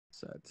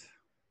set.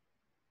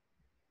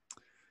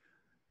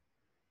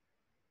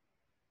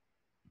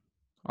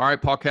 All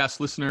right, podcast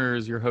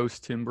listeners, your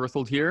host, Tim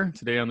Berthold here.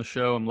 Today on the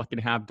show, I'm lucky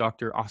to have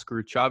Dr.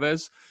 Oscar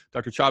Chavez.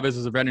 Dr. Chavez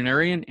is a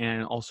veterinarian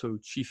and also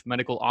Chief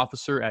Medical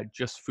Officer at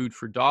Just Food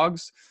for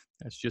Dogs.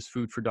 That's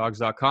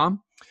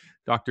justfoodfordogs.com.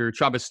 Dr.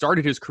 Chavez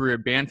started his career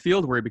at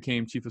Banfield, where he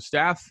became Chief of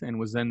Staff and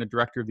was then the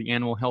Director of the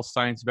Animal Health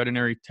Science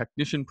Veterinary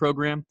Technician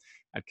Program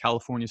at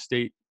California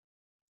State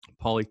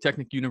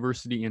Polytechnic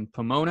University in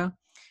Pomona,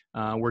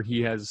 where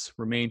he has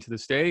remained to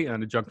this day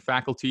an adjunct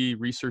faculty,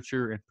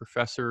 researcher, and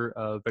professor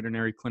of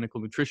veterinary clinical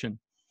nutrition.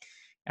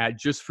 At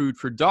Just Food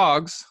for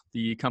Dogs,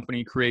 the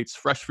company creates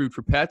fresh food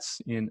for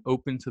pets in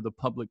open to the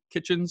public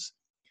kitchens.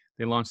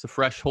 They launched the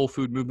fresh whole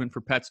food movement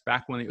for pets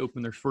back when they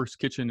opened their first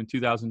kitchen in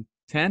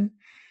 2010,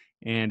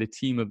 and a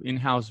team of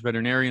in-house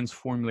veterinarians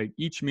formulate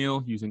each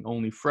meal using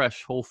only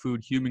fresh whole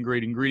food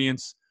human-grade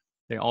ingredients.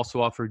 They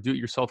also offer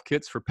do-it-yourself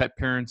kits for pet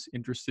parents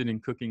interested in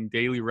cooking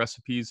daily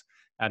recipes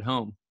at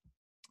home.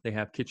 They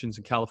have kitchens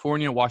in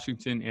California,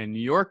 Washington, and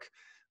New York.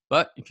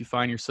 But if you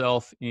find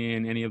yourself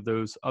in any of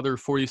those other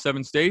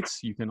 47 states,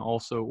 you can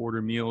also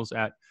order meals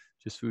at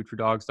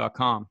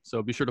justfoodfordogs.com.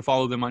 So be sure to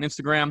follow them on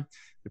Instagram.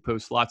 They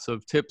post lots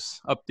of tips,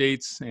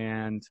 updates,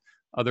 and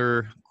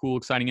other cool,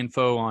 exciting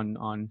info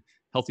on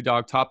healthy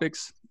dog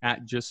topics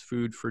at Just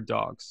Food for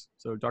Dogs.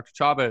 So Dr.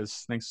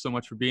 Chavez, thanks so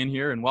much for being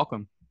here and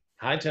welcome.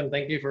 Hi, Tim.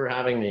 Thank you for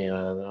having me.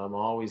 I'm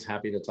always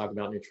happy to talk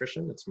about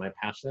nutrition. It's my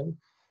passion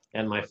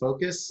and my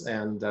focus,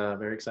 and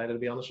very excited to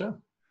be on the show.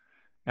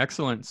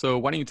 Excellent. So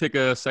why don't you take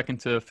a second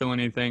to fill in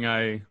anything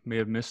I may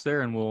have missed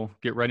there, and we'll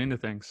get right into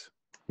things.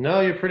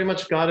 No, you pretty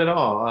much got it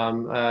all.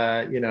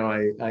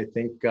 I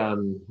think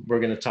we're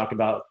going to talk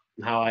about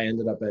how I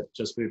ended up at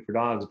Just Food for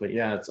Dogs, but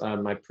yeah, it's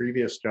my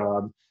previous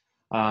job.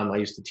 I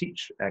used to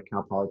teach at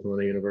Cal Poly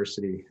Pomona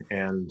University,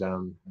 and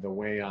the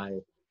way I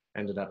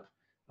ended up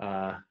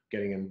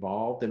getting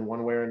involved in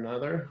one way or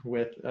another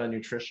with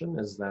nutrition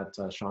is that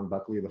Sean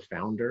Buckley, the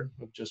founder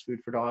of Just Food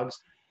for Dogs,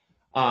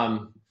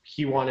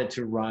 he wanted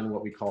to run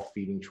what we call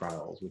feeding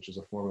trials, which is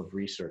a form of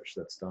research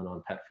that's done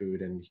on pet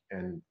food,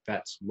 and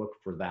vets look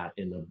for that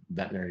in the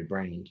veterinary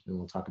brand, and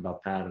we'll talk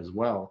about that as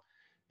well.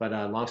 But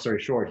long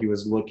story short, he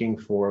was looking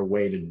for a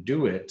way to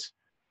do it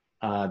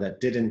that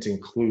didn't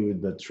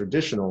include the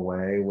traditional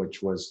way,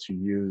 which was to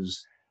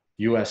use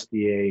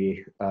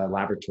USDA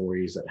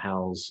laboratories that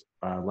house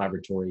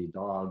laboratory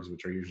dogs,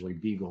 which are usually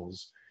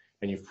beagles.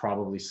 And you've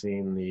probably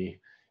seen the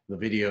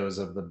videos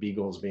of the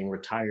beagles being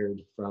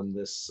retired from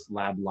this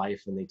lab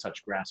life, and they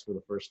touch grass for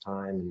the first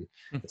time.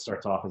 And it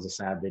starts off as a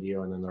sad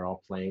video, and then they're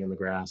all playing in the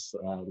grass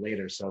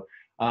later. So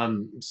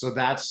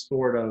that's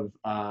sort of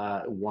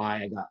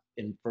why I got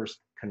first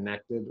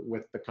connected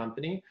with the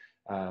company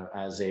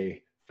as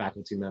a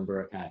faculty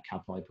member at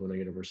Cal Poly Pomona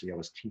University. I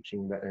was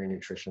teaching veterinary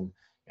nutrition,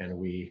 and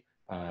we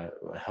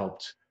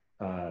helped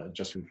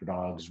Just Food for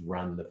Dogs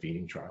run the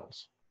feeding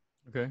trials.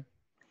 Okay,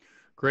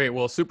 great.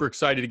 Well, super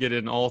excited to get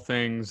in all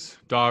things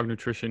dog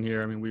nutrition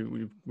here. I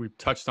mean, we've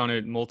touched on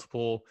it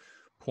multiple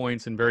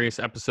points in various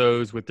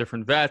episodes with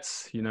different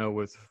vets,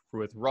 with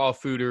raw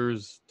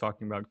fooders,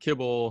 talking about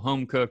kibble,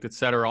 home cooked, et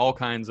cetera, all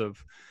kinds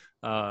of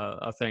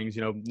things.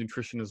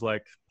 Nutrition is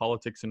like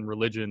politics and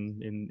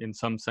religion in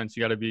some sense.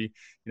 You got to be,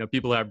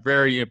 people have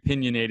very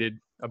opinionated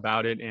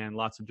about it and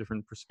lots of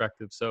different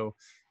perspectives. So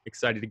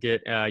excited to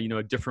get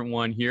a different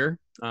one here.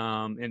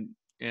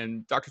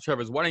 And Dr.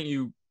 Chavez, why don't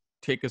you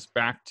take us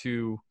back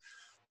to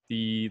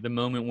the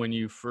moment when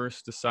you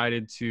first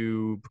decided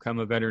to become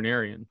a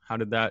veterinarian? How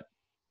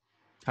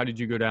did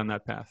you go down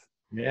that path?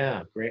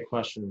 Yeah, great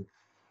question.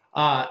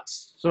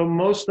 So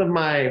most of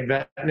my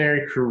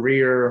veterinary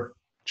career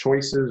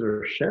choices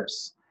or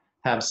shifts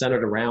have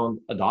centered around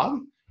a dog,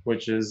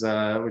 which is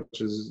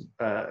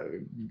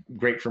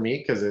great for me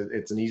because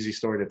it's an easy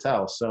story to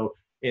tell. So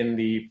in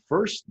the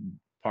first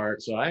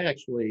part, so I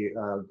actually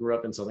grew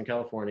up in Southern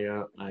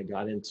California. I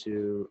got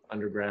into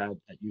undergrad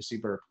at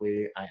UC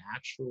Berkeley. I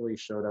actually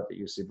showed up at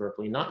UC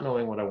Berkeley not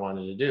knowing what I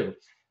wanted to do.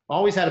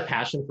 Always had a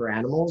passion for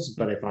animals,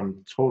 but if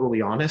I'm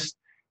totally honest,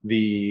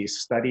 the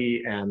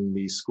study and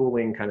the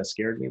schooling kind of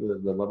scared me,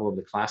 the level of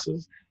the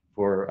classes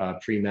for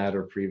pre-med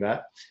or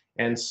pre-vet.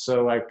 And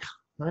so I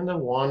kind of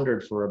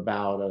wandered for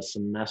about a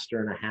semester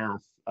and a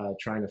half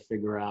trying to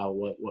figure out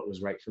what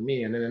was right for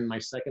me. And then in my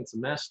second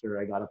semester,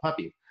 I got a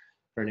puppy.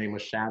 Her name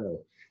was Shadow.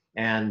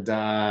 And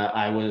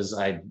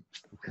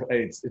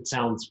it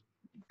sounds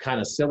kind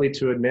of silly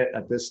to admit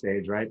at this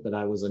stage, right? But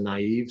I was a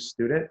naive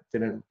student,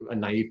 a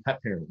naive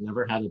pet parent,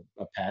 never had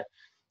a pet,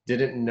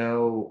 didn't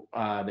know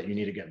that you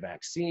need to get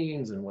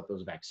vaccines and what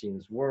those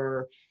vaccines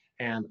were.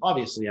 And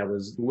obviously I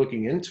was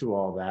looking into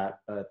all that,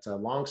 but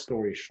long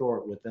story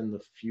short, within the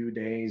few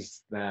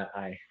days that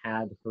I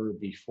had her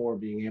before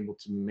being able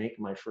to make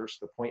my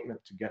first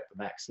appointment to get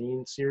the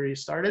vaccine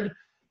series started,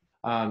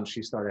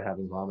 she started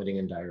having vomiting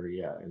and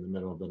diarrhea in the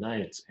middle of the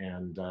night.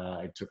 And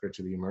I took her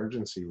to the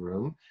emergency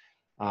room.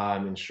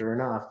 And sure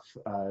enough,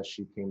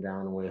 she came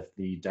down with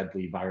the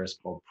deadly virus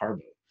called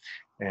parvo.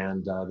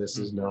 And this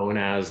is known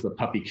as the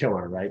puppy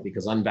killer, right?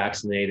 Because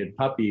unvaccinated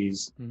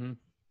puppies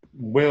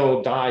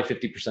will die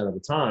 50% of the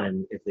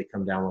time if they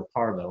come down with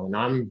parvo. And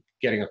I'm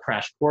getting a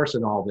crash course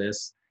in all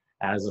this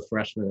as a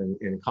freshman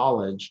in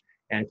college.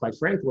 And quite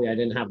frankly, I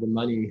didn't have the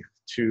money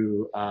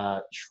to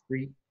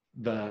treat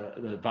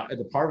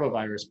the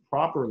parvovirus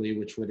properly,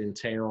 which would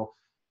entail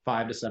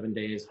 5 to 7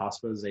 days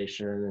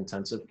hospitalization,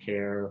 intensive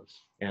care,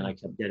 and I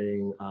kept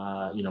getting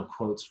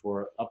quotes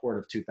for upward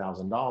of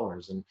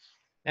 $2,000.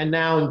 And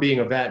now, in being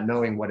a vet,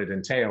 knowing what it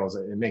entails,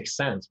 it makes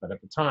sense. But at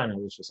the time, I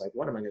was just like,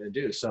 what am I going to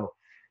do? So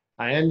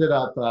I ended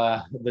up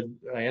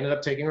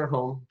taking her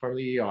home from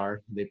the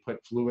ER. They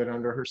put fluid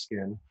under her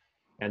skin,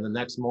 and the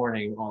next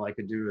morning, all I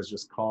could do is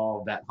just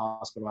call vet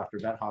hospital after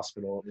vet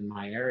hospital in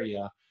my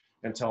area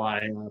until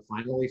I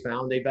finally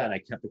found a vet. I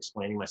kept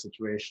explaining my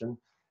situation.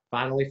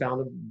 Finally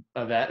found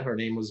a vet. Her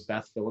name was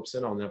Beth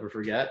Phillipson. I'll never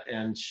forget.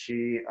 And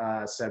she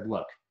said,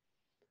 "Look,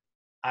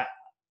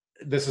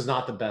 this is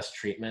not the best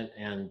treatment,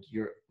 and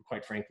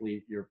quite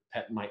frankly, your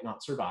pet might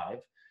not survive,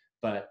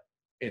 but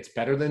it's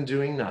better than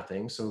doing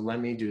nothing. So let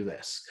me do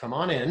this. Come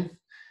on in.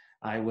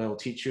 I will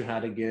teach you how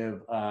to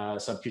give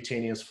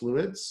subcutaneous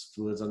fluids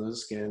under the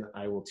skin.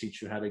 I will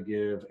teach you how to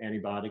give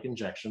antibiotic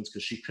injections,"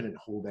 because she couldn't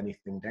hold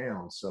anything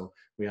down. So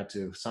we had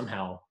to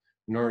somehow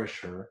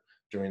nourish her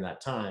during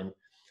that time.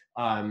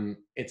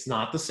 It's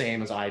not the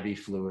same as IV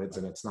fluids,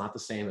 and it's not the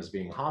same as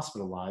being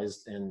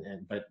hospitalized.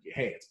 But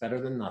hey, it's better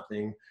than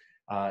nothing.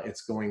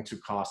 It's going to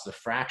cost a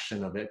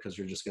fraction of it because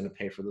you're just going to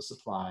pay for the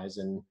supplies,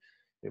 and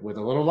with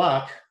a little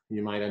luck,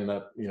 you might end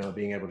up,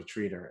 being able to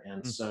treat her.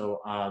 And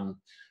so,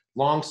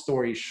 long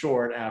story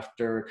short,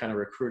 after kind of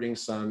recruiting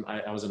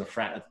I was in a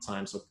frat at the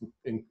time, so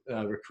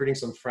recruiting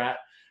some frat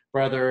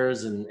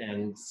brothers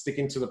and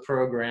sticking to the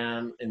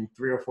program, and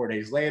 3 or 4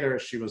 days later,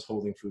 she was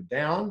holding food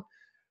down.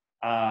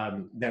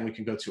 Then we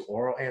can go to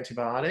oral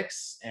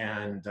antibiotics,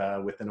 and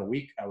within a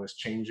week, I was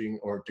changing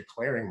or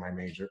declaring my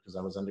major because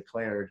I was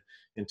undeclared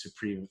into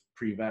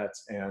pre-vet,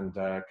 and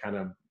kind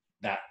of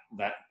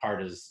that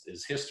part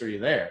is history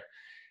there.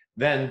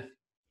 Then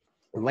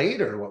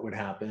later, what would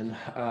happen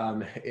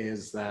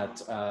is that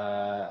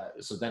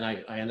so then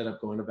I ended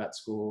up going to vet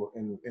school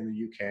in the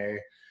UK.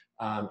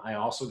 I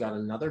also got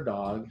another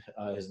dog.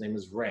 His name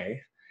is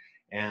Ray.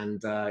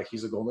 And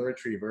he's a golden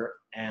retriever.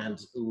 And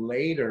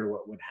later,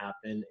 what would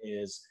happen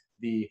is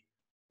the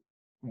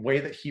way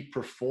that he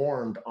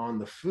performed on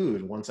the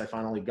food, once I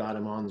finally got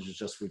him on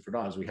Just Food for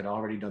Dogs, we had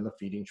already done the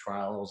feeding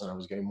trials, and I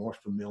was getting more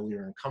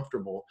familiar and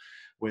comfortable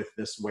with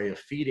this way of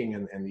feeding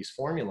and these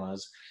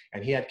formulas.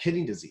 And he had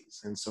kidney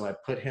disease. And so I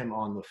put him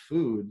on the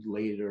food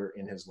later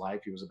in his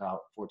life. He was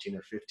about 14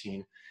 or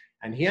 15.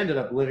 And he ended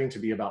up living to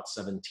be about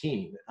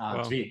 17,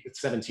 Wow. to be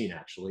 17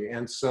 actually.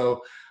 And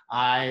so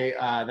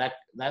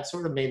that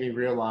sort of made me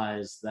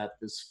realize that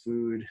this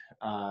food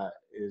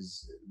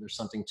there's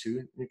something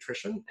to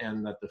nutrition,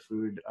 and that the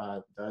food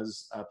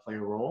does play a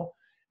role,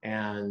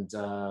 and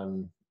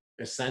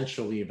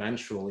essentially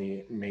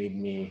eventually made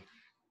me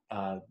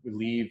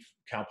leave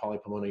Cal Poly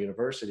Pomona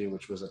University,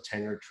 which was a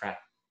tenured track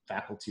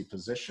faculty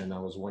position. I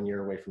was 1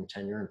 year away from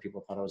tenure, and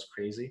people thought I was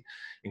crazy,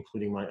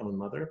 including my own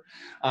mother,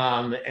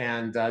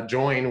 and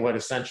join what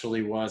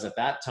essentially was at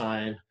that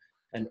time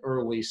an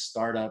early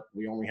startup.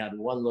 We only had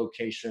one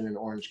location in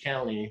Orange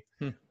County,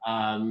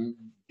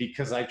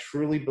 because I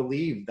truly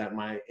believed that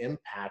my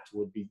impact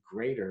would be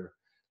greater,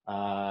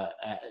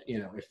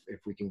 if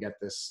we can get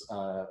this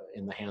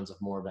in the hands of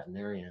more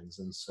veterinarians.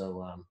 And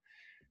so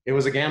it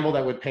was a gamble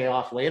that would pay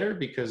off later,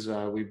 because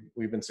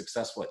we've been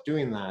successful at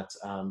doing that.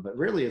 But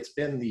really, it's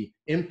been the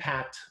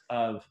impact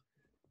of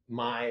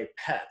my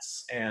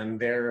pets and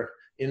their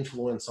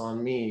influence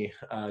on me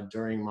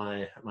during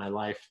my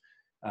life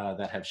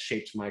that have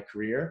shaped my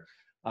career.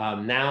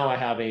 Now I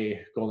have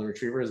a golden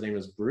retriever. His name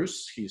is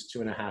Bruce. He's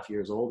 2.5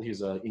 years old.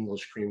 He's an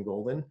English cream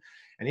golden,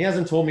 and he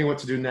hasn't told me what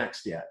to do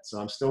next yet. So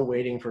I'm still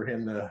waiting for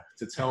him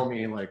to tell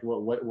me, like,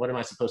 what am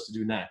I supposed to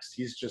do next?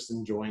 He's just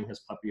enjoying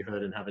his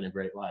puppyhood and having a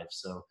great life.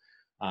 So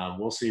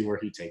we'll see where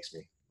he takes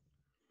me.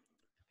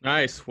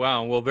 Nice.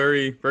 Wow. Well,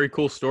 very, very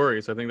cool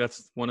stories. I think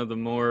that's one of the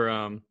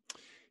more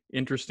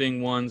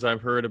interesting ones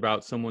I've heard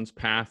about someone's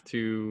path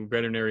to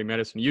veterinary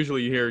medicine.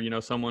 Usually you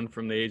hear, someone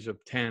from the age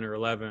of 10 or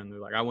 11, they're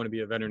like, I want to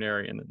be a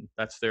veterinarian, and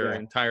that's their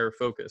entire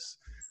focus.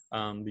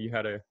 But you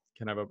had a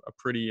kind of a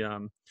pretty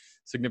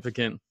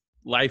significant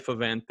life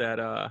event that,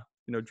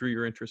 drew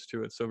your interest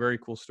to it. So very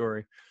cool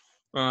story.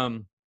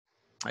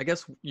 I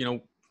guess,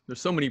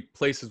 there's so many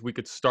places we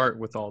could start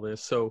with all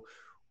this. So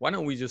why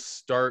don't we just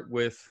start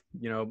with,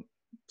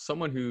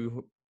 someone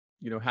who,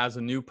 has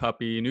a new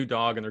puppy, a new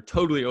dog, and they're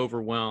totally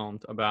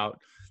overwhelmed about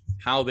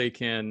how they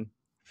can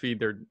feed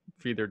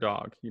their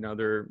dog.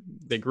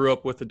 They grew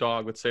up with a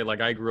dog. Let's say, like,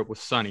 I grew up with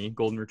Sunny,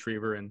 golden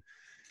retriever, and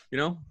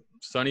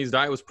Sunny's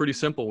diet was pretty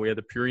simple. We had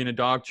the Purina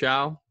dog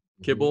chow,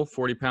 kibble,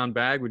 40-pound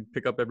bag. We'd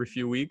pick up every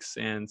few weeks,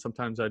 and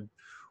sometimes I'd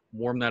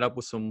warm that up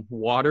with some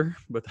water.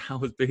 But that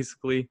was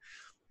basically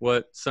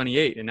what Sunny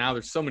ate. And now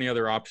there's so many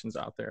other options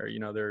out there.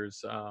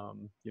 There's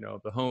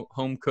the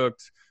home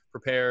cooked,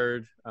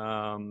 prepared,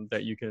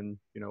 that you can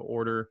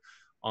order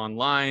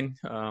online,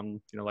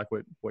 like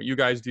what you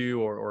guys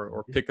do,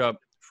 or pick up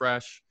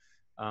fresh.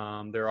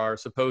 There are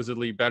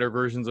supposedly better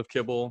versions of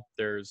kibble.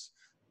 There's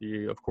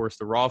of course,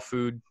 the raw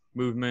food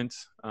movement,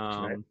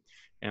 Right.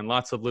 and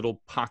lots of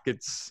little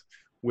pockets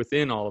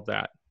within all of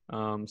that.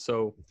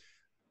 So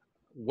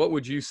what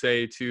would you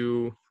say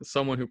to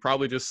someone who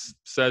probably just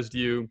says to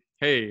you,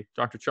 "Hey,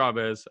 Dr.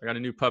 Chavez, I got a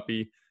new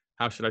puppy.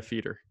 How should I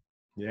feed her?"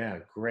 Yeah,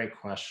 great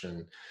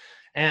question.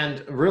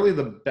 And really,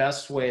 the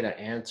best way to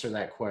answer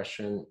that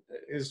question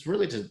is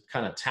really to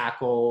kind of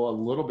tackle a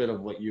little bit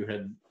of what you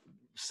had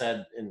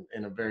said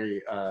in a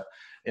very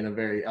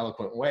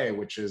eloquent way,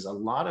 which is a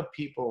lot of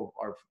people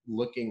are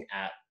looking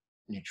at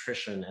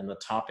nutrition and the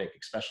topic,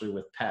 especially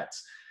with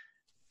pets,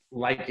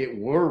 like it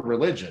were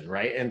religion,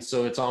 right? And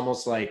so it's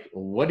almost like,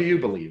 what do you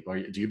believe?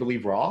 Do you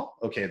believe raw?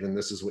 Okay, then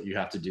this is what you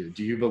have to do.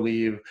 Do you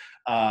believe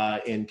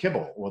in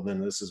kibble? Well,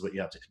 then this is what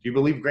you have to do. Do you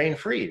believe grain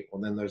free?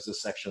 Well, then there's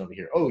this section over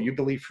here. Oh, you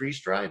believe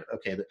freeze dried?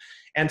 Okay.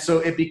 And so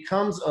it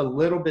becomes a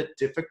little bit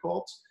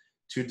difficult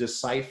to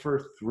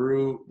decipher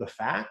through the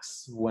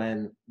facts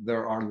when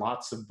there are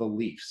lots of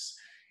beliefs.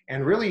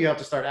 And really, you have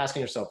to start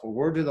asking yourself, well,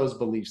 where do those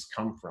beliefs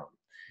come from?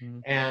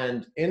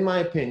 And in my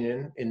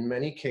opinion, in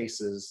many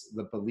cases,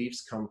 the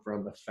beliefs come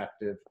from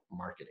effective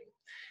marketing.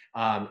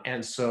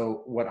 And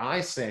so what I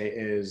say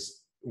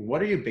is,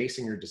 what are you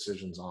basing your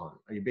decisions on?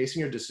 Are you basing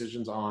your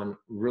decisions on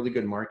really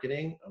good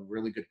marketing, a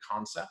really good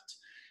concept?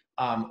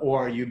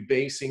 Or are you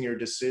basing your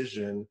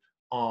decision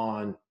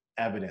on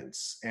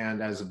evidence?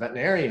 And as a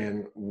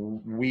veterinarian,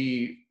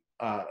 we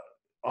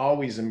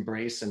always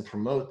embrace and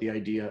promote the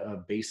idea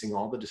of basing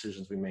all the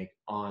decisions we make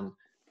on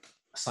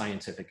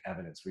scientific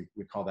evidence.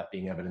 We call that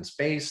being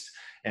evidence-based,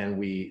 and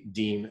we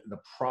deem the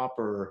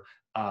proper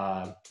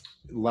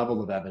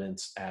level of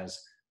evidence as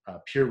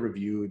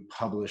peer-reviewed,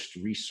 published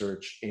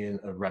research in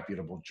a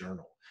reputable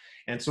journal.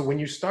 And so when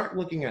you start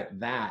looking at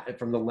that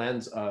from the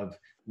lens of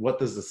what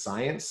does the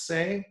science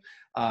say,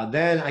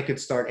 then I could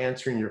start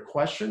answering your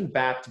question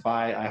backed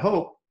by, I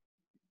hope,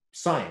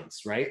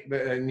 science, right?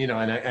 And,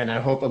 and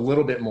I hope a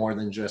little bit more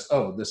than just,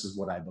 oh, this is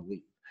what I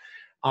believe.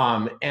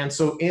 And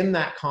so in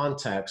that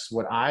context,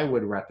 what I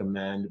would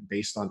recommend,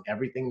 based on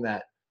everything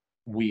that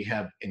we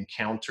have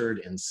encountered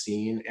and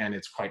seen, and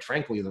it's quite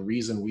frankly, the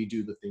reason we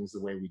do the things the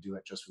way we do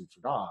at Just Food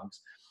for Dogs,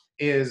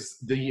 is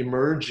the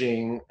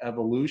emerging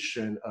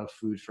evolution of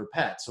food for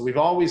pets. So we've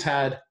always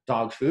had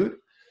dog food,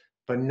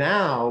 but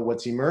now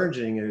what's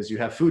emerging is you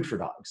have food for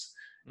dogs,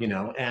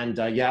 and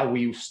yeah,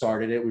 we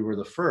started it, we were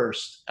the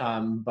first,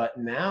 but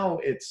now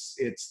it's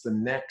the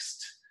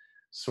next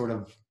sort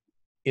of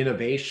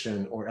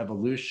innovation or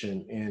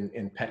evolution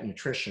in pet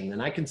nutrition.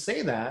 And I can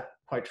say that,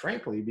 quite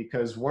frankly,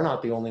 because we're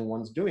not the only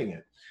ones doing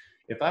it.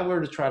 If I were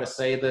to try to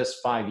say this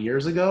 5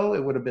 years ago,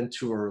 it would have been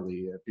too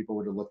early. People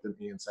would have looked at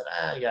me and said,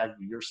 yeah,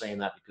 you're saying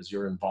that because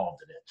you're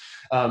involved in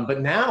it. But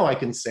now I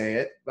can say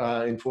it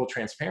in full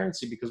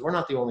transparency because we're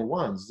not the only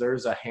ones.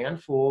 There's a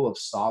handful of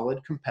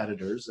solid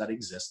competitors that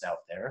exist out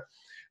there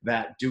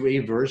that do a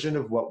version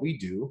of what we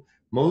do.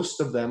 Most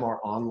of them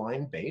are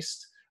online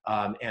based.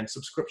 And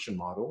subscription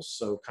models.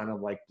 So kind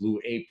of like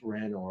Blue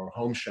Apron or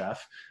Home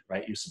Chef,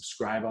 right? You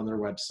subscribe on their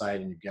website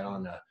and you get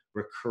on a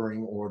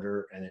recurring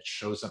order and it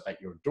shows up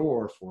at your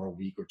door for a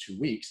week or 2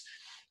 weeks.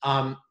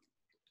 And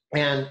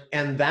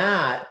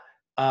that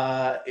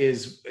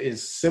is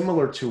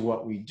similar to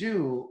what we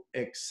do,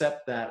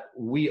 except that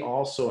we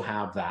also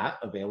have that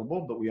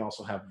available, but we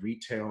also have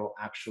retail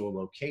actual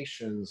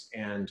locations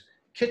and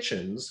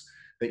kitchens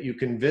that you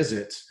can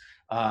visit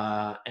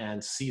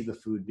and see the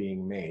food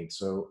being made.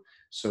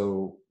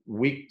 So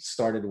we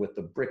started with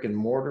the brick and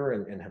mortar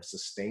and have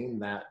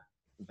sustained that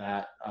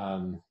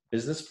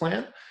business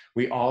plan.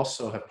 We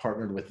also have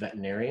partnered with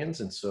veterinarians,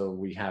 and so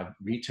we have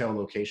retail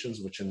locations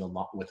within the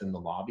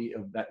lobby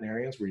of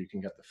veterinarians where you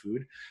can get the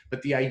food.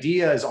 But the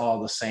idea is all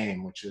the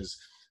same, which is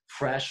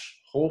fresh,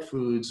 whole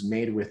foods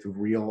made with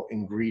real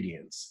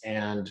ingredients.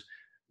 And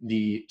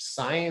the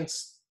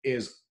science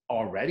is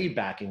already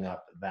backing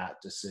up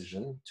that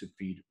decision to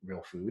feed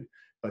real food.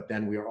 But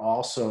then we are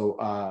also,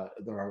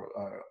 there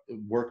are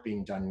work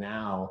being done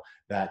now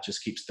that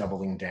just keeps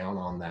doubling down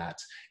on that.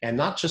 And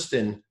not just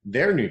in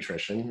their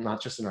nutrition,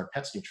 not just in our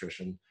pets'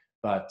 nutrition,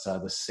 but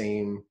the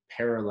same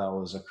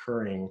parallel is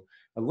occurring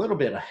a little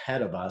bit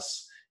ahead of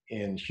us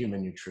in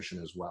human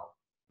nutrition as well.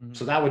 Mm-hmm.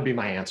 So that would be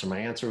my answer. My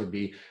answer would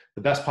be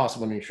the best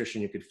possible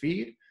nutrition you could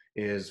feed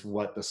is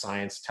what the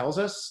science tells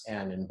us.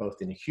 And in both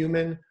in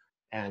human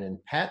and in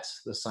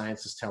pets, the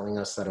science is telling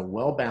us that a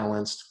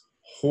well-balanced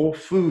whole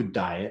food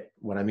diet,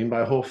 what I mean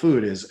by whole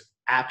food is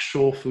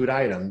actual food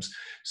items.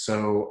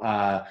 So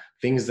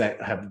things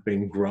that have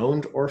been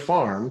grown or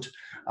farmed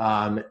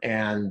and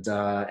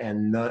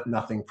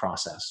nothing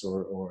processed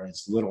or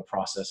as little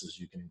processed as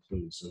you can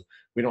include. So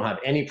we don't have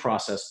any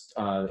processed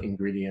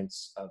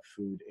ingredients of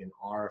food in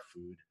our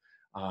food.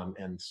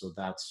 And so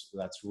that's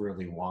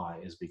really why,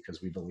 is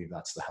because we believe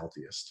that's the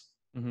healthiest.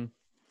 Mm-hmm.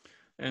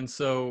 And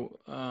so,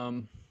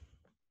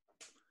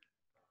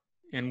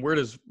 and where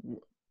does,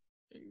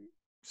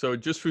 so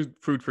just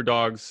food for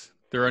dogs,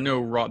 there's no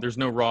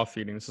raw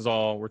feeding. This is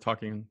all, we're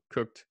talking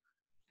cooked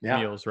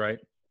meals, right?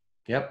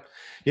 Yep.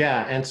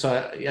 Yeah. And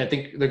so I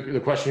think the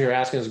question you're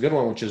asking is a good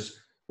one, which is,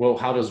 well,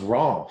 how does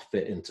raw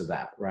fit into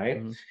that,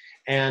 right?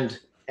 Mm-hmm.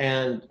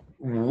 And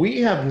we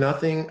have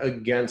nothing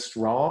against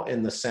raw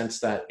in the sense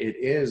that it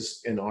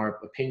is, in our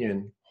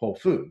opinion, whole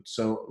food.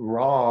 So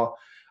raw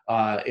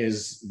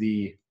is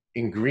the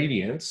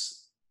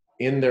ingredients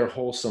in their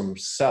wholesome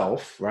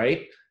self,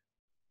 right?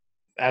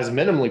 As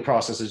minimally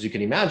processed as you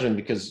can imagine,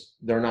 because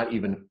they're not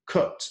even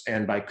cooked.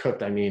 And by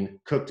cooked, I mean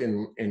cooked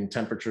in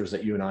temperatures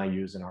that you and I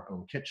use in our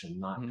own kitchen,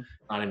 Mm-hmm.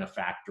 not in a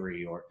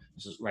factory or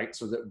just right.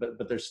 So that,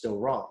 but they're still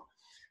raw.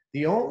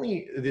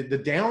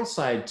 The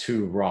downside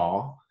to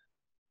raw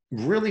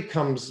really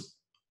comes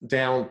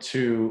down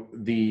to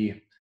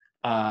the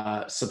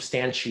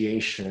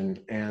substantiation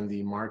and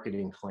the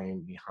marketing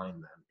claim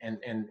behind them,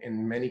 and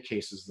in many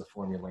cases the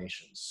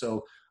formulations.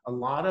 So a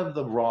lot of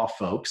the raw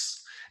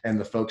folks and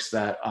the folks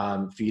that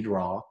feed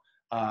raw,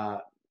 uh,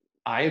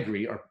 I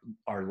agree,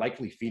 are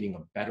likely feeding a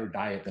better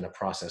diet than a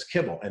processed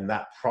kibble. And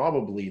that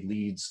probably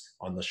leads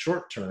on the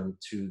short term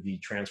to the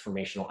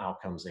transformational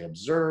outcomes they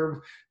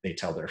observe. They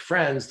tell their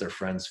friends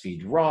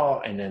feed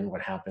raw. And then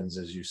what happens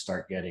is you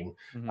start getting,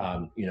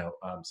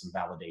 Mm-hmm. some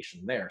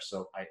validation there.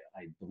 So I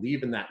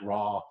believe in that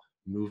raw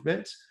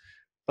movement.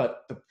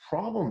 But the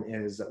problem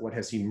is that what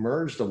has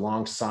emerged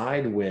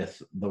alongside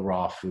with the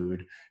raw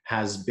food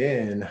has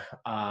been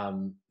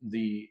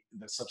the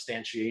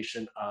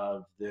substantiation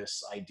of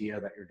this idea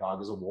that your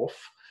dog is a wolf,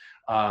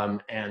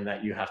 and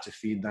that you have to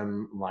feed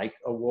them like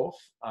a wolf,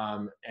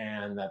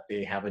 and that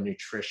they have a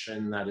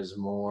nutrition that is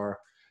more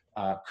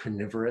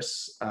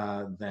carnivorous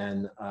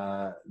than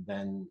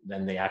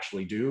they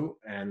actually do,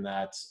 and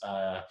that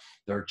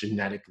they're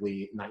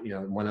genetically not.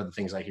 One of the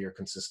things I hear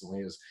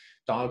consistently is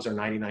dogs are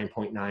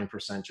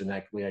 99.9%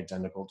 genetically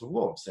identical to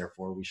wolves,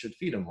 therefore we should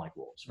feed them like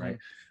wolves, right?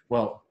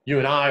 Well, you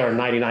and I are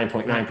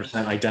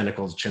 99.9%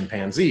 identical to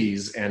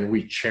chimpanzees, and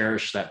we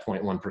cherish that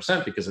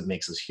 0.1% because it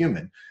makes us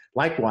human.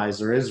 Likewise,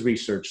 there is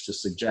research to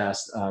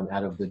suggest,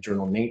 out of the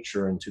journal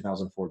Nature in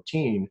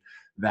 2014,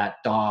 that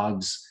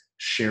dogs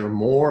share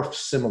more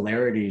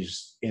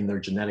similarities in their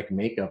genetic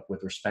makeup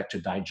with respect to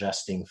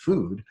digesting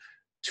food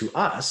to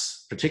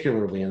us,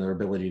 particularly in their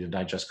ability to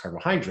digest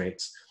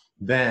carbohydrates,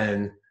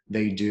 than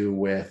they do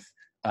with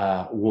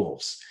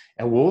wolves.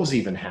 And wolves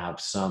even have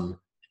some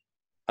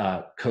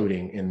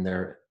coding in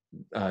their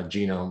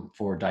genome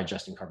for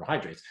digesting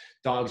carbohydrates.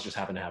 Dogs just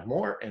happen to have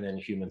more, and then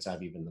humans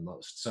have even the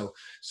most. So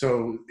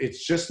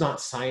it's just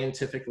not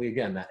scientifically,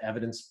 again, that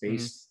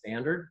evidence-based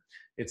standard.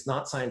 It's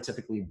not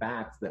scientifically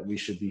backed that we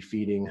should be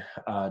feeding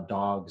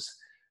dogs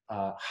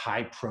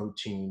high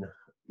protein,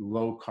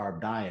 low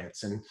carb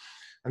diets. And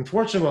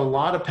unfortunately, what a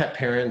lot of pet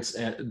parents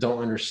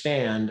don't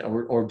understand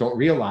or don't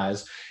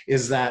realize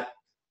is that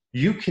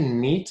you can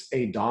meet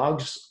a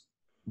dog's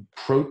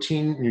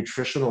protein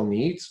nutritional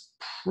needs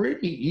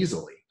pretty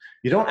easily.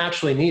 You don't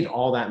actually need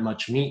all that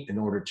much meat in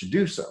order to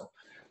do so.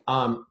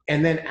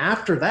 And then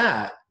after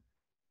that,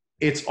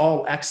 it's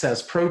all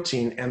excess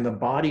protein, and the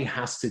body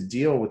has to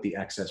deal with the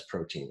excess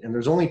protein. And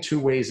there's only two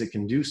ways it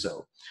can do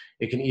so.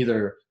 It can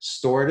either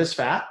store it as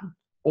fat,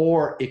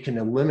 or it can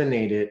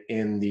eliminate it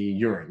in the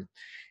urine.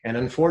 And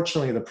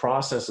unfortunately, the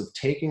process of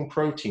taking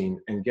protein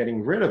and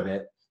getting rid of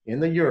it in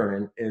the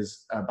urine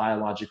is a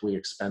biologically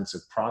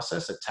expensive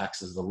process. It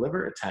taxes the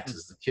liver, it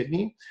taxes the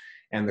kidney.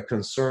 And the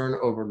concern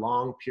over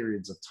long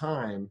periods of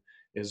time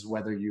is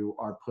whether you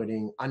are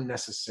putting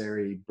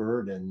unnecessary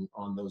burden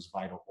on those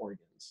vital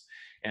organs.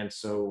 And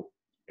so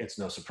it's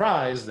no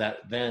surprise that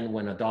then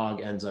when a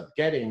dog ends up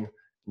getting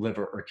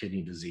liver or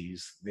kidney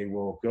disease, they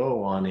will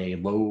go on a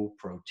low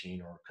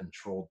protein or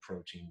controlled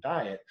protein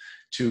diet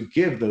to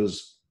give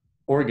those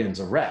organs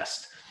a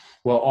rest.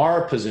 Well,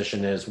 our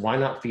position is, why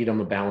not feed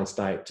them a balanced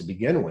diet to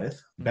begin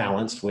with,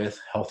 balanced with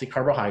healthy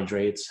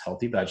carbohydrates,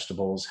 healthy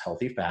vegetables,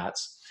 healthy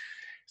fats,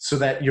 so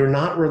that you're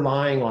not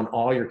relying on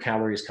all your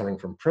calories coming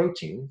from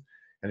protein.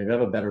 And if you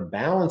have a better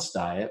balanced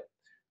diet,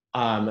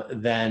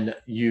 then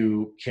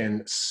you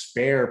can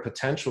spare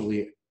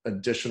potentially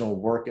additional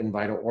work in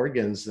vital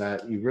organs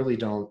that you really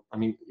don't,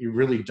 you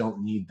really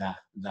don't need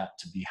that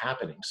to be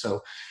happening.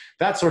 So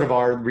that's sort of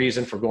our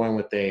reason for going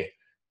with a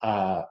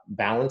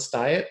balanced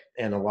diet.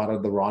 And a lot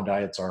of the raw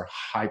diets are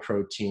high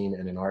protein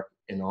and in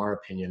our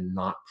opinion,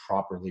 not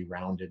properly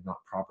rounded, not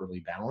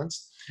properly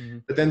balanced.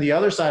 But then the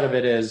other side of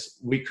it is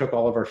we cook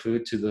all of our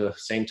food to the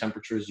same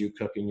temperatures you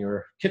cook in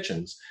your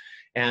kitchens.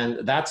 And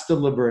that's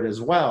deliberate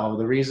as well.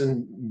 The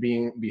reason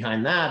being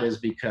behind that is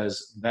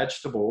because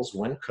vegetables,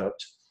 when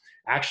cooked,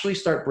 actually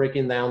start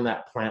breaking down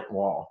that plant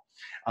wall.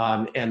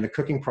 And the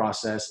cooking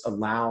process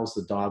allows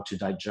the dog to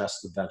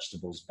digest the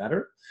vegetables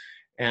better.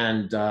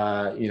 And,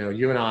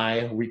 you and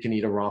I, we can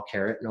eat a raw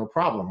carrot, no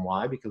problem.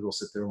 Why? Because we'll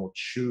sit there and we'll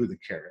chew the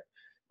carrot.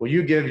 Well,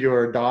 you give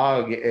your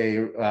dog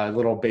a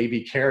little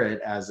baby carrot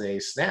as a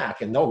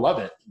snack and they'll love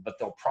it, but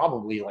they'll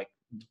probably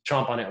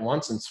chomp on it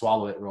once and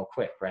swallow it real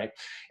quick, right?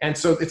 And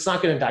so it's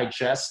not going to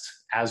digest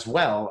as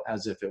well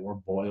as if it were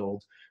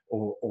boiled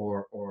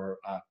or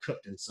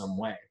cooked in some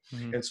way.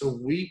 And so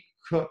we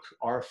cook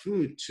our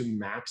food to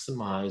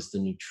maximize the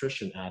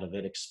nutrition out of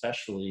it,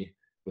 especially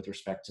with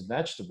respect to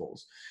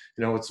vegetables.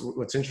 You know,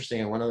 what's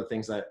interesting, and one of the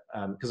things that,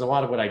 because a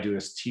lot of what I do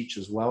is teach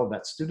as well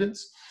vet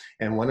students,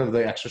 and one of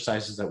the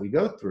exercises that we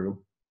go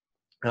through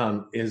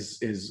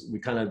is we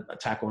kind of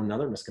tackle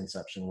another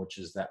misconception, which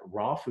is that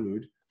raw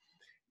food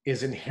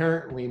is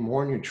inherently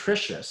more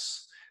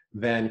nutritious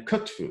than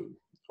cooked food,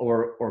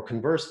 or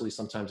conversely,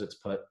 sometimes it's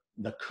put,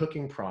 the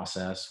cooking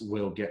process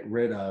will get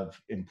rid of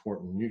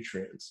important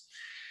nutrients.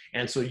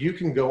 And so you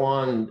can go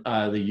on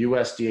the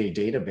USDA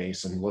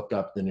database and look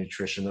up the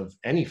nutrition of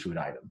any food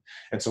item.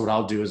 And so what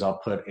I'll do is I'll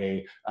put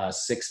a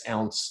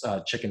 6-ounce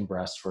chicken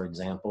breast, for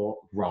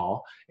example, raw,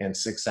 and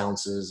 6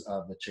 ounces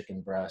of the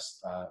chicken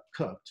breast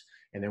cooked.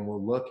 And then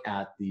we'll look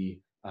at the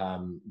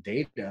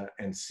data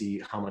and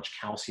see how much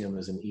calcium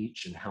is in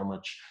each, and how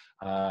much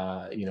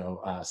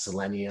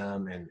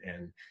selenium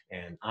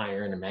and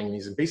iron and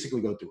manganese, and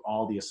basically go through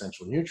all the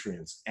essential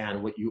nutrients.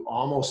 And what you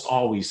almost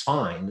always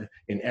find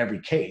in every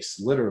case,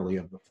 literally,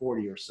 of the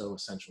 40 or so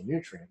essential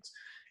nutrients,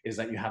 is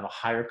that you have a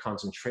higher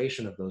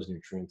concentration of those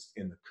nutrients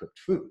in the cooked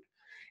food.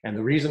 And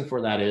the reason for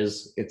that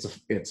is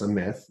it's a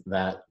myth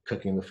that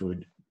cooking the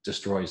food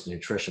destroys the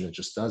nutrition. It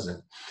just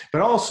doesn't.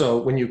 But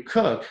also, when you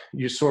cook,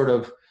 you sort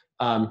of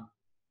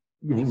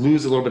you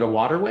lose a little bit of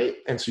water weight,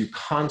 and so you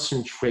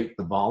concentrate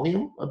the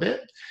volume a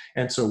bit.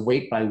 And so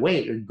weight by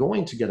weight, you're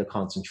going to get a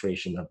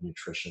concentration of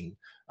nutrition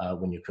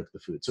when you cook the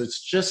food. So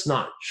it's just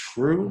not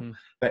true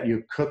that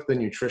you cook the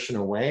nutrition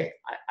away.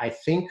 I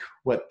think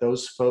what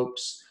those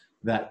folks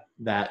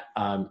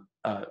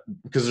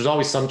because there's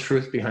always some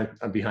truth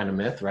behind a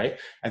myth, right?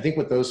 I think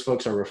what those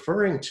folks are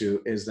referring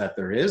to is that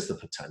there is the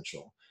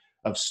potential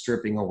of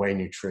stripping away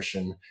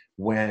nutrition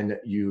when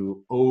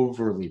you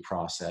overly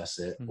process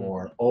it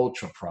or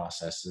ultra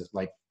process it,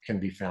 like can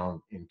be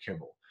found in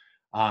kibble.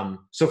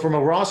 So from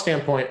a raw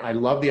standpoint, I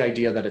love the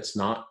idea that it's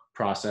not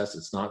processed,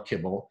 it's not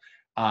kibble,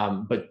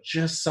 but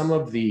just some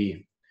of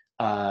the,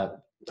 I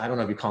don't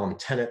know if you call them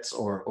tenets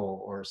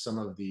or some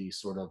of the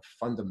sort of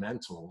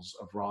fundamentals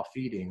of raw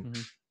feeding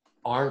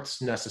aren't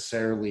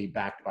necessarily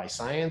backed by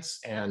science,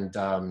 and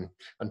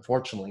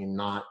unfortunately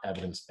not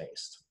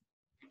evidence-based.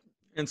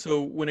 And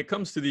so when it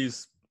comes to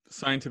these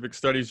scientific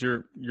studies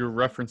you're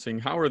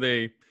referencing, how are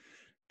they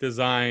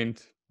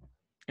designed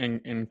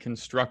and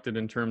constructed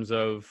in terms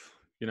of,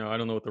 I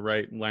don't know what the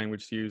right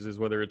language to use is,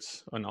 whether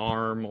it's an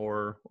arm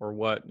or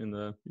what in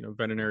the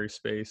veterinary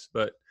space,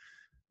 but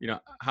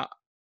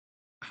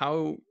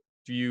how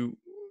do you,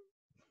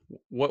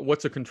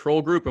 what's a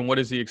control group and what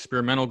is the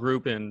experimental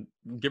group? And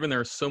given there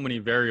are so many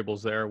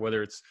variables there,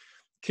 whether it's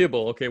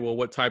kibble, okay, well,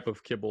 what type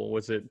of kibble?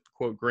 Was it,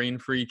 quote,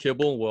 grain-free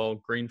kibble? Well,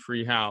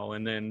 grain-free how?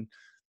 And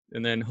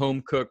then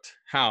home cooked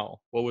how?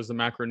 What was the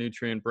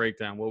macronutrient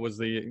breakdown? What was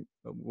the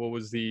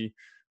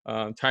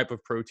type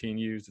of protein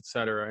used, et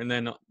cetera? And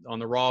then on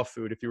the raw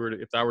food,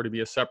 if that were to be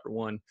a separate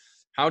one,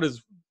 how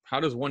does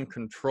one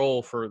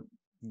control for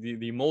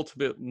the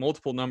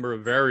multiple number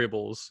of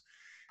variables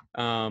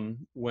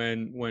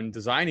when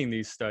designing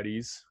these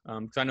studies?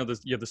 Because I know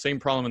you have the same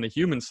problem on the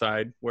human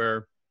side,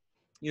 where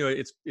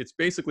it's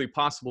basically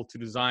possible to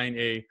design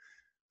a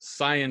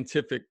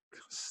scientific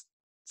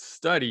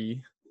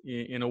study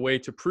in a way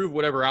to prove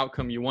whatever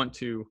outcome you want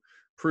to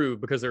prove,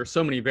 because there are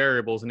so many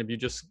variables, and if you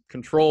just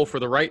control for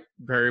the right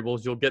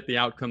variables, you'll get the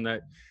outcome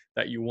that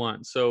you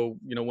want. So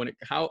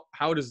how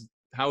is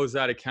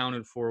that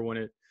accounted for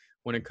when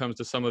it comes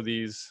to some of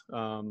these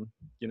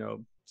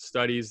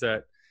studies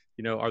that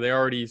are they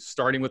already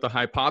starting with a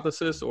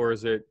hypothesis, or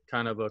is it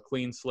kind of a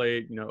clean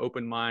slate,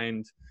 open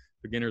mind,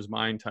 beginner's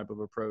mind type of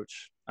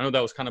approach? I know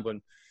that was kind of a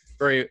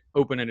very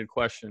open-ended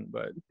question,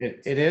 but it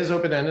is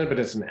open-ended, but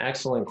it's an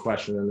excellent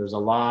question, and there's a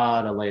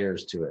lot of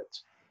layers to it.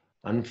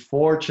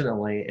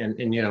 Unfortunately, and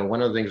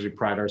one of the things we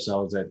pride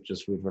ourselves at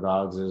Just Food for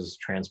Dogs is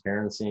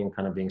transparency and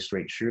kind of being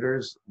straight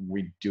shooters.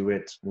 We do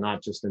it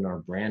not just in our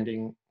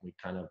branding, we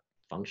kind of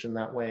function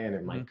that way, and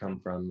it might come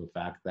from the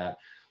fact that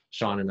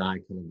Sean and I,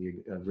 kind of the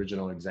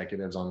original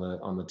executives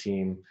on the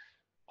team,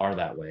 are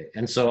that way.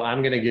 And so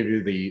I'm going to give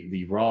you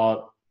the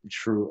raw,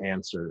 true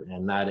answer,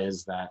 and that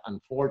is that,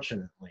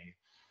 unfortunately,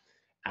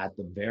 at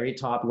the very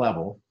top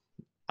level,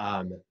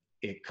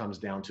 it comes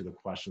down to the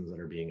questions that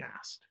are being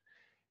asked.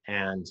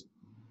 And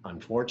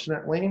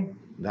unfortunately,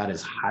 that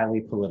is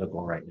highly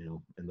political right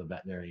now in the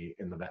veterinary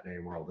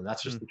world, and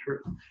that's just the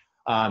truth.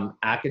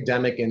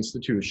 Academic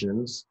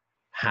institutions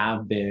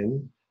have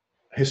been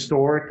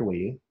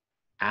historically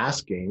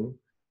asking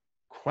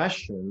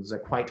questions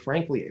that, quite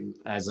frankly,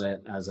 as a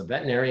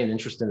veterinarian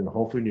interested in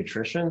whole food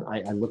nutrition,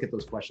 I look at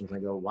those questions and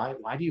I go, why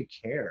do you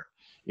care,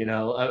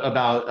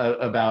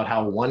 about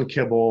how one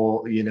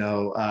kibble,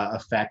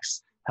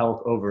 affects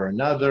health over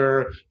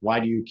another? Why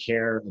do you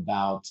care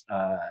about,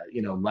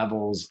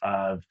 levels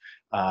of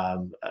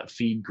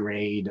feed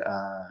grade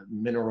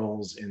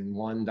minerals in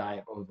one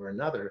diet over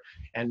another?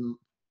 And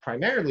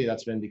primarily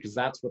that's been because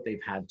that's what they've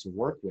had to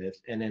work with.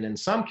 And then in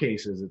some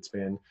cases, it's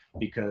been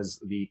because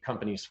the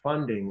company's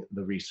funding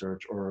the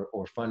research or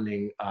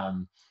funding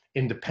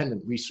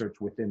independent research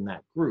within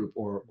that group,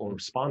 or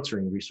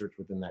sponsoring research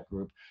within that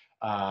group,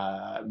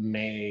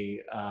 may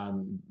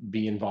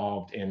be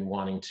involved in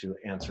wanting to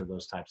answer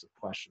those types of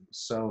questions.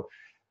 So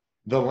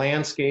the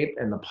landscape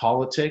and the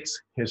politics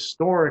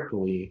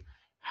historically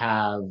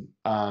have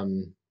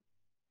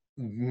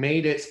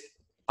made it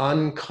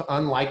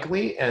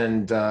unlikely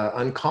and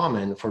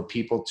uncommon for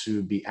people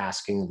to be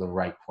asking the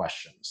right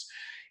questions.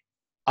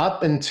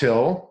 Up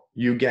until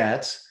you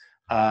get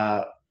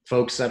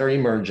folks that are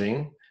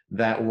emerging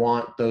that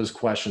want those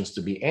questions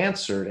to be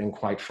answered, and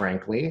quite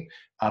frankly,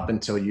 up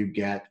until you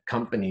get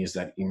companies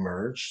that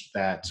emerge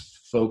that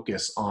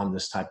focus on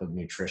this type of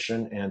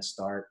nutrition and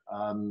start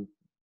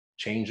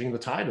changing the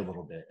tide a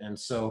little bit. And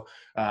so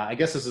I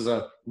guess this is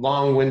a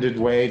long-winded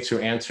way to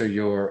answer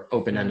your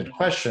open-ended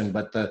question,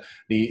 but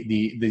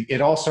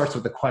it all starts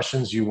with the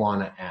questions you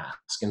want to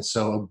ask. And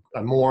so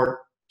a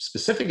more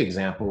specific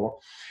example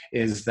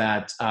is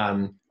that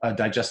a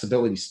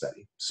digestibility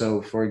study.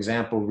 So for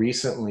example,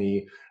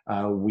 recently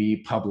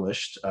we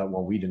published,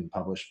 well, we didn't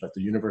publish, but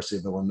the University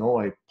of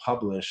Illinois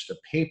published a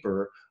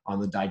paper on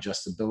the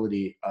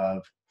digestibility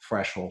of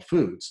fresh whole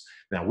foods.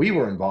 Now we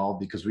were involved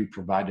because we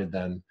provided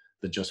them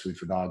the Just Food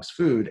for Dogs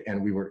food,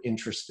 and we were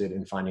interested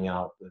in finding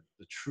out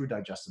the true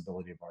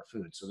digestibility of our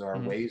food. So there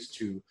are ways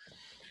to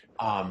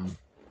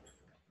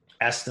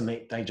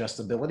estimate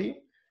digestibility,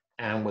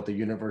 and what the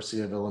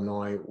University of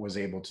Illinois was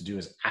able to do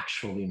is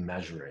actually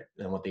measure it.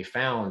 And what they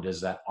found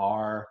is that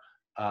our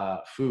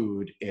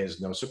food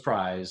is, no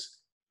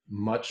surprise,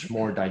 much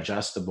more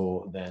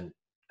digestible than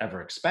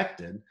ever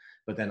expected,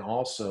 but then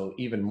also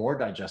even more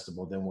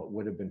digestible than what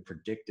would have been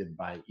predicted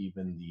by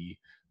even the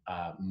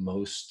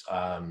most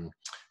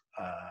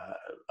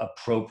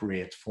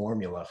appropriate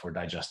formula for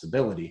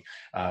digestibility,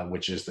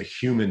 which is the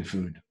human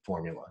food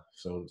formula.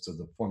 So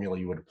the formula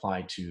you would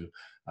apply to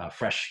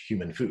fresh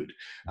human food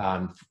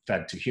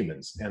fed to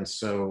humans. And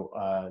so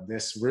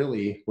this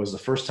really was the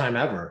first time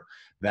ever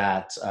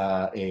that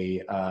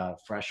a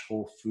fresh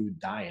whole food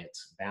diet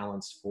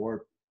balanced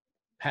for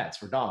pets,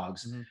 for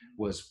dogs,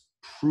 was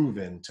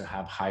proven to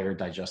have higher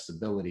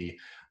digestibility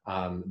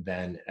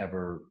than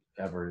ever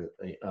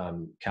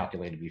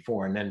calculated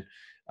before. And then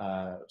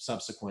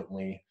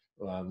subsequently,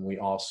 we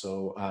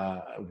also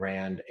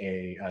ran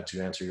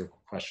to answer your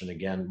question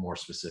again more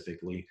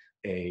specifically,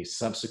 a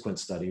subsequent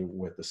study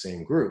with the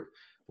same group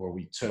where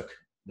we took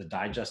the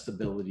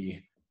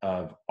digestibility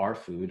of our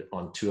food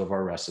on 2 of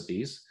our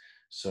recipes,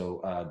 so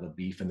the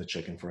beef and the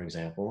chicken, for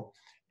example,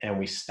 and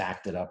we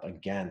stacked it up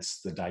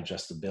against the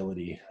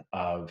digestibility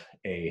of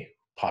a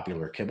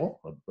popular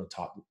kibble, a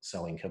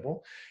top-selling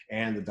kibble,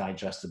 and the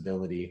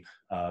digestibility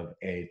of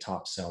a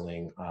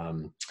top-selling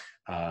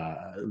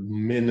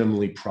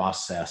minimally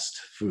processed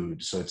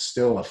food. So it's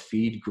still a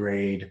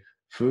feed-grade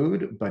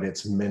food, but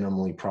it's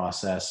minimally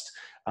processed,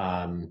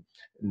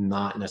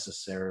 not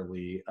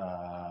necessarily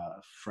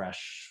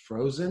fresh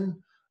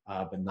frozen,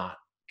 but not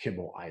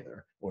kibble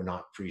either, or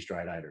not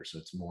freeze-dried either. So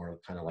it's more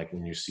kind of like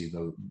when you see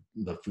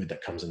the food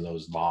that comes in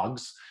those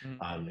logs,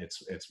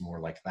 it's more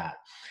like that.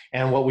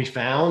 And what we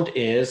found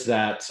is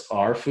that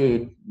our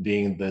food,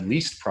 being the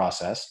least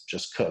processed,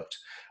 just cooked,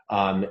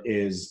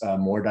 is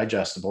more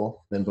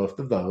digestible than both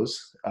of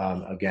those.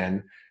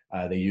 Again,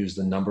 they use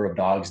the number of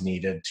dogs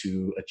needed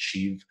to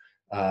achieve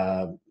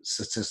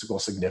statistical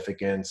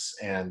significance,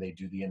 and they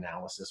do the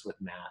analysis with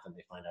math, and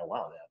they find out,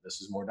 wow,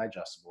 this is more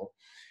digestible.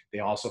 They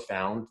also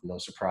found, no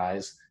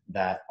surprise,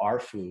 that our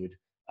food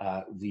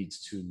leads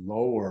to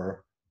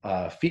lower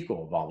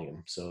fecal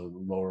volume,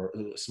 so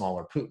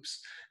smaller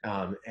poops,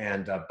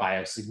 and by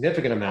a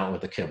significant amount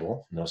with the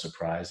kibble, no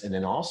surprise, and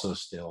then also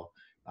still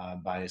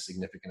by a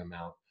significant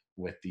amount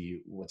with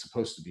what's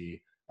supposed to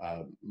be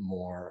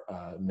more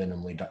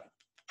minimally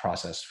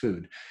processed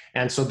food.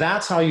 And so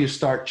that's how you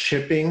start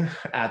chipping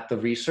at the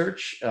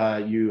research.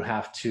 You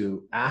have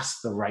to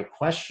ask the right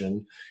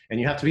question, and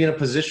you have to be in a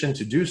position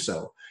to do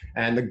so.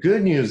 And the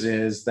good news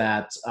is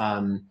that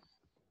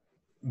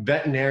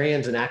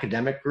veterinarians and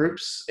academic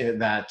groups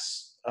that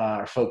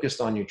are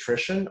focused on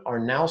nutrition are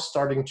now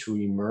starting to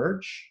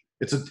emerge.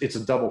 It's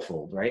a double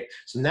fold, right?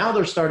 So now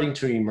they're starting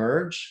to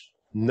emerge,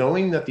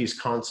 knowing that these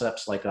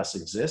concepts like us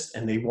exist,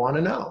 and they want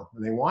to know,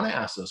 and they want to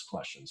ask those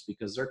questions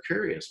because they're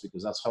curious,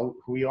 because that's who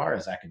we are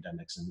as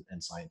academics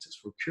and scientists.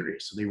 We're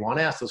curious, so they want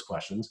to ask those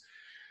questions.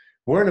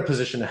 We're in a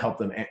position to help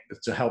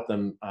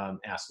them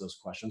ask those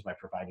questions by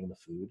providing the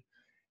food.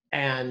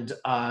 And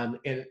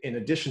in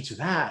addition to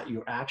that,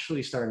 you're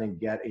actually starting to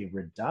get a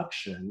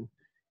reduction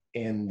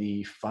in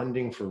the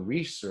funding for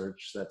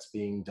research that's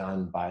being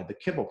done by the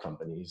kibble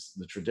companies,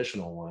 the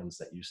traditional ones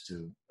that used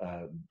to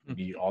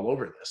be all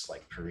over this,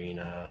 like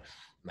Purina,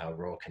 now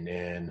Royal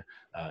Canin,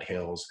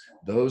 Hills.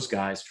 Those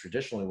guys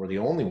traditionally were the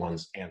only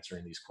ones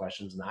answering these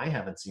questions, and I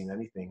haven't seen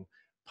anything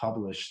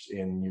published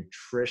in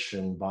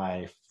nutrition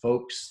by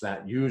folks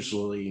that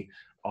usually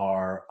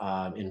are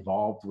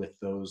involved with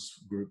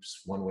those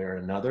groups one way or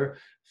another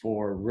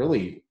for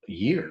really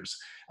years,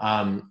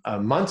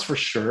 months for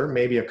sure,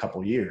 maybe a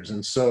couple years.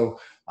 And so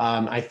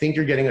I think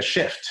you're getting a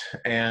shift,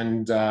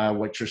 and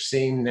what you're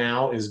seeing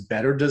now is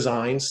better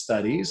designed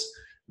studies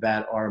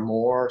that are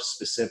more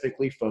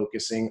specifically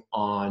focusing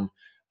on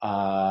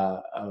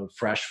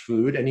fresh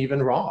food and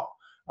even raw.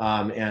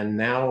 And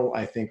now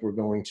I think we're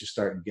going to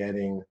start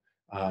getting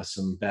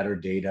some better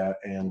data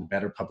and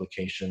better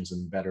publications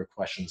and better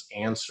questions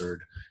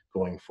answered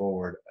going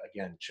forward,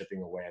 again,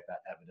 chipping away at that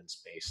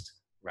evidence-based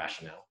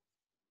rationale.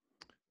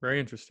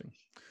 Very interesting.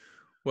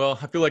 Well,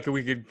 I feel like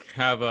we could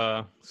have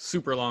a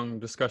super long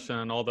discussion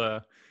on all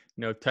the,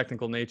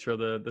 technical nature of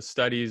the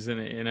studies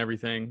and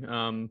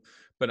everything.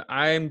 But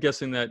I'm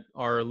guessing that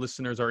our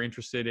listeners are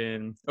interested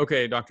in,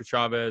 okay, Dr.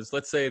 Chavez,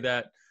 let's say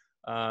that,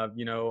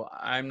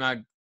 I'm not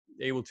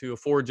able to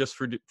afford just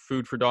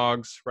food for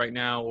dogs right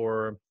now,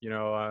 or,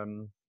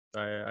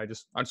 I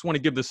just want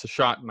to give this a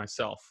shot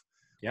myself.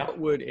 Yeah. What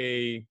would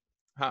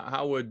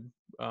how would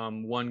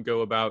one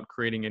go about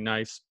creating a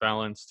nice,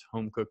 balanced,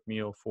 home-cooked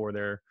meal for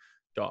their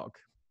dog?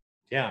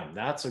 Yeah,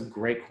 that's a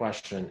great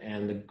question.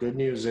 And the good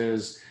news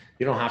is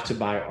you don't have to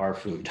buy our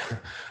food.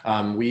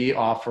 We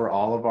offer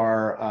all of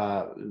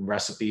our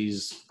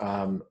recipes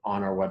on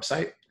our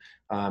website.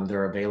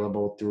 They're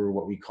available through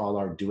what we call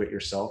our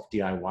do-it-yourself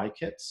DIY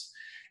kits.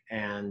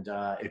 And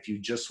if you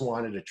just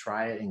wanted to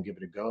try it and give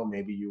it a go,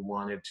 maybe you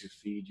wanted to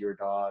feed your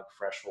dog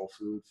fresh whole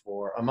food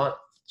for a month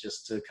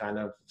just to kind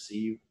of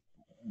see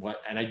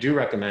and I do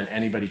recommend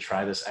anybody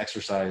try this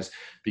exercise,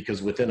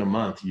 because within a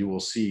month you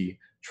will see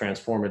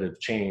transformative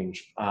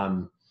change.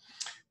 The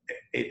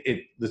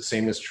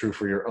same is true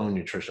for your own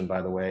nutrition,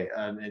 by the way.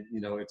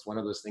 It's one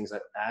of those things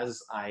that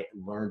as I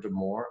learned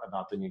more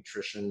about the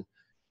nutrition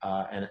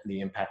and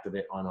the impact of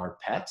it on our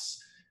pets,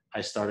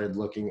 I started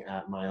looking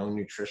at my own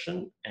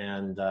nutrition,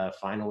 and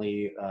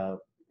finally,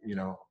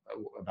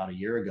 about a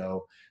year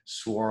ago,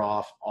 swore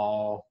off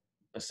all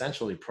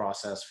essentially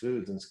processed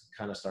foods and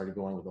kind of started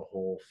going with a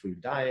whole food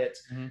diet,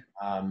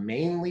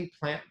 mainly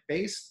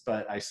plant-based,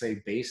 but I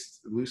say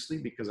based loosely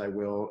because I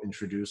will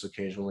introduce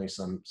occasionally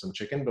some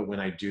chicken, but when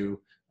I do,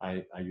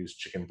 I use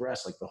chicken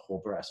breast, like the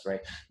whole breast,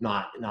 right?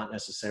 Not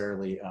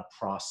necessarily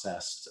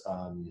processed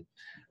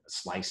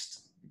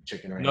sliced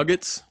chicken or anything.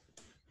 Nuggets?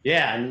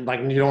 Yeah, and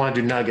like you don't want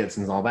to do nuggets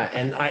and all that.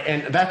 And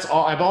that's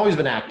all. I've always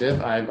been active.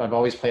 I've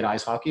always played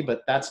ice hockey,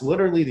 but that's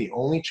literally the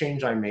only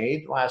change I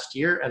made last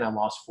year, and I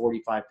lost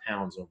 45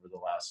 pounds over the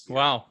last year.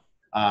 Wow.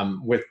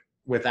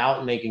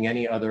 Without making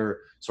any other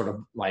sort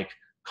of like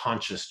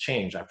conscious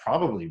change. I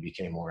probably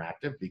became more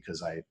active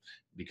because I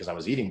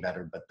was eating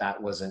better, but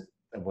that wasn't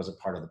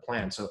part of the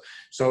plan. So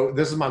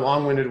this is my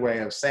long-winded way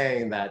of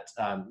saying that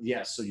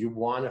yes. So you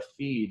want to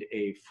feed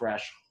a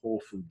fresh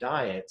whole food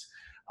diet.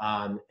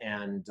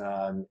 And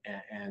the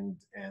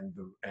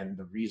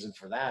reason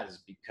for that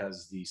is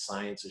because the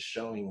science is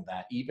showing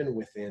that even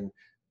within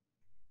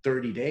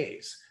 30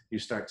 days, you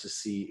start to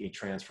see a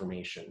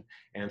transformation.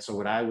 And so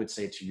what I would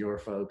say to your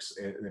folks,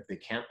 if they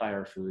can't buy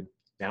our food,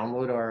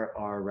 download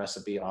our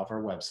recipe off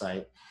our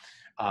website.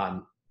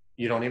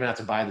 You don't even have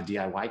to buy the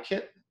DIY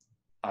kit.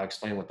 I'll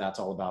explain what that's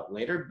all about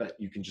later, but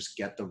you can just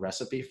get the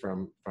recipe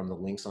from the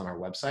links on our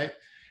website.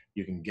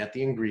 You can get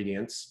the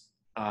ingredients,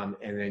 and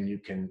then you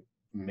can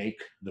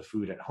make the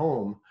food at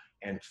home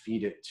and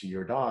feed it to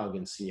your dog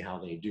and see how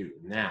they do.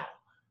 Now,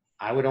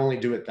 I would only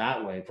do it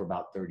that way for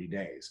about 30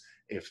 days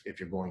if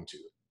you're going to.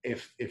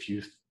 If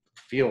you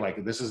feel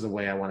like this is the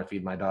way I want to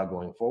feed my dog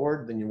going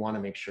forward, then you want to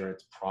make sure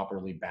it's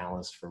properly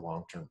balanced for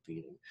long-term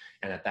feeding.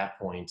 And at that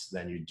point,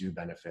 then you do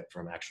benefit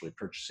from actually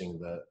purchasing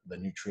the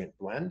nutrient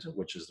blend,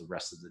 which is the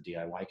rest of the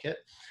DIY kit.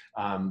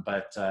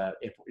 But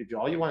if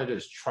all you want to do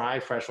is try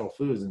fresh whole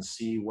foods and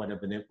see what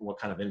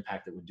kind of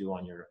impact it would do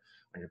on your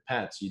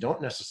pets, you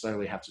don't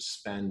necessarily have to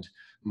spend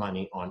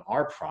money on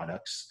our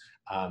products.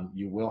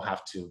 You will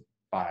have to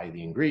buy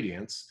the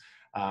ingredients,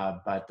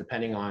 but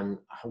depending on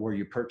where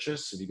you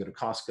purchase, if you go to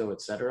Costco,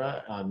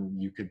 etc.,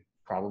 you could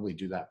probably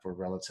do that for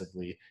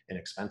relatively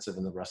inexpensive,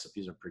 and the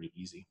recipes are pretty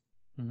easy.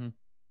 Mm-hmm.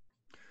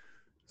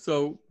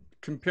 So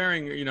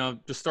comparing,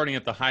 just starting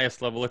at the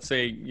highest level, let's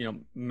say,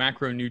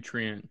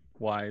 macronutrient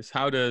wise,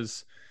 how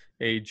does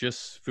a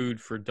just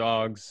food for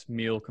dogs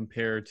meal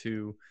compare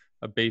to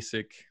a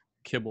basic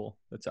kibble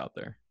that's out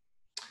there?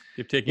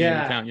 If taking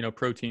into account,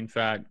 protein,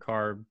 fat,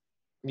 carb.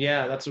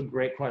 Yeah, that's a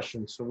great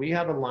question. So we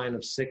have a line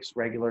of 6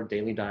 regular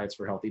daily diets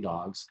for healthy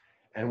dogs.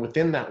 And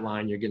within that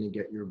line, you're going to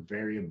get your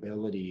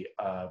variability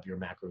of your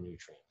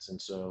macronutrients.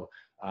 And so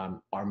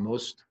our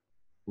most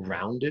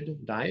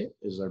rounded diet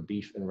is our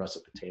beef and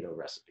russet potato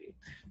recipe.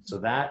 So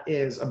that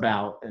is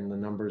about, and the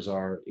numbers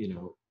are,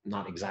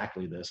 not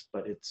exactly this,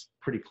 but it's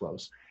pretty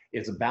close.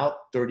 It's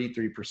about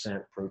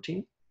 33%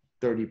 protein,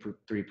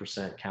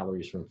 33%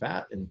 calories from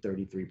fat, and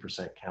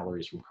 33%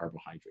 calories from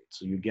carbohydrates.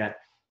 So you get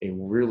a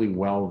really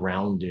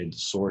well-rounded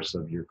source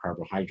of your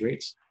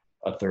carbohydrates,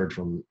 a third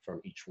from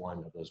each one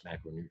of those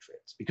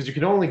macronutrients, because you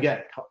can only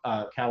get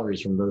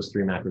calories from those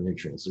 3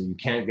 macronutrients. So you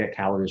can't get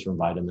calories from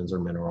vitamins or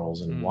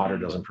minerals, and water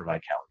doesn't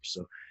provide calories.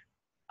 So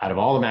out of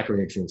all the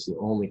macronutrients, the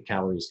only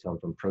calories come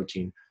from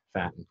protein,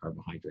 fat, and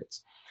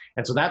carbohydrates.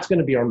 And so that's going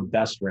to be our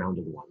best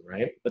rounded one,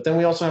 right? But then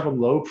we also have a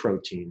low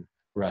protein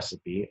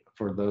recipe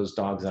for those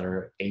dogs that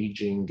are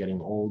aging, getting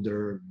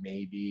older,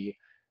 maybe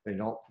they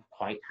don't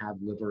quite have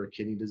liver or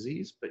kidney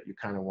disease, but you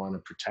kind of want to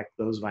protect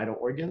those vital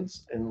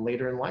organs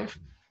later in life.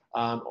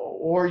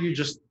 Or you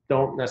just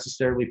don't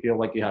necessarily feel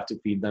like you have to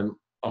feed them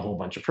a whole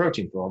bunch of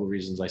protein for all the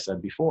reasons I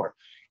said before.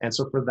 And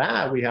so for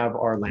that, we have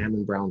our lamb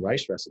and brown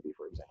rice recipe,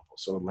 for example.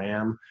 So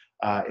lamb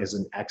is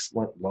an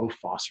excellent low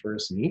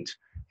phosphorus meat.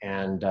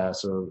 And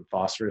so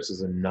phosphorus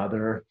is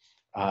another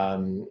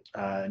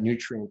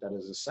nutrient that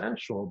is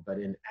essential, but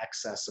in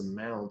excess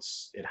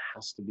amounts, it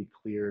has to be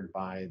cleared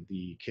by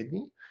the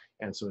kidney.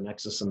 And so in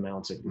excess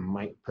amounts, it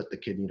might put the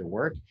kidney to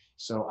work.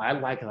 So I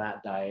like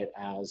that diet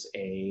as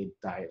a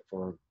diet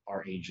for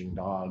our aging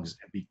dogs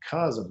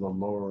because of the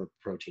lower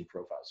protein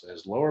profile. So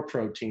there's lower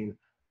protein,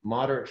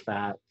 moderate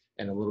fat,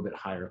 and a little bit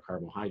higher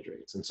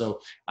carbohydrates. And so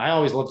I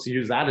always love to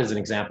use that as an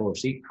example of,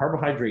 see,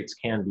 carbohydrates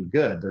can be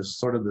good. There's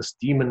sort of this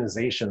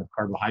demonization of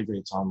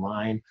carbohydrates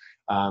online,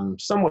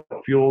 somewhat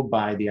fueled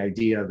by the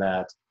idea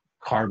that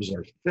carbs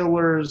are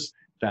fillers,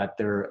 that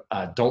they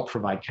don't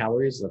provide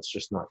calories. That's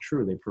just not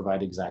true. They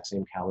provide exact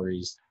same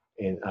calories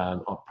in,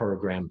 on a per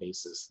gram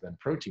basis than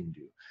protein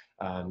do.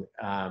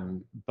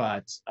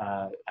 But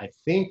I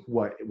think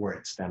where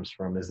it stems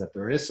from is that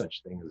there is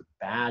such thing as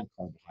bad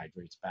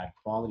carbohydrates, bad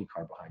quality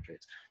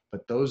carbohydrates,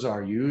 but those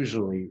are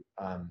usually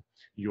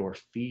your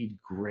feed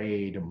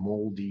grade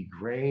moldy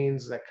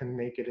grains that can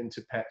make it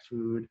into pet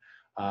food.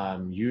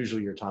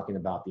 Usually you're talking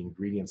about the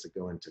ingredients that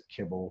go into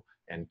kibble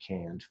and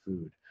canned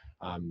food.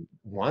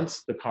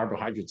 Once the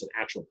carbohydrate's an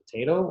actual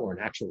potato or an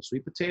actual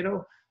sweet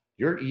potato,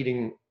 you're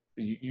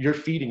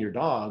feeding your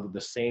dog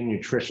the same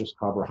nutritious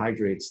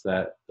carbohydrates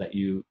that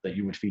you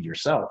would feed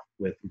yourself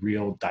with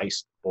real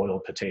diced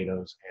boiled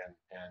potatoes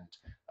and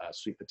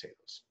sweet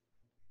potatoes.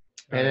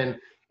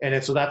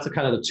 So that's the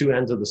kind of the two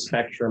ends of the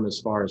spectrum as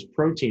far as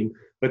protein.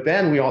 But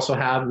then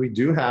we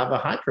do have a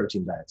high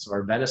protein diet. So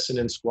our venison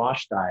and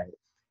squash diet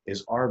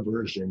is our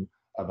version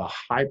of a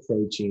high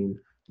protein,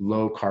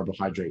 low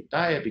carbohydrate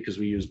diet because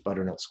we use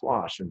butternut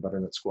squash, and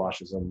butternut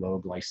squash is a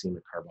low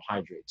glycemic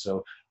carbohydrate.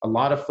 So a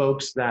lot of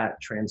folks that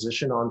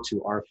transition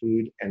onto our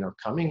food and are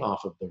coming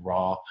off of the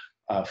raw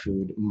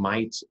food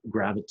might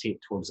gravitate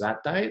towards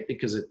that diet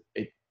because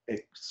it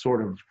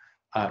sort of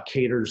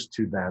caters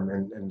to them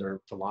and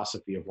their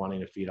philosophy of wanting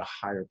to feed a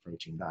higher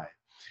protein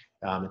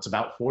diet. It's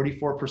about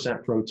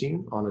 44%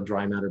 protein on a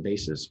dry matter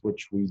basis,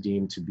 which we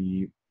deem to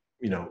be,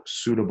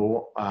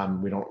 suitable.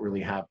 We don't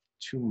really have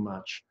too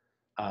much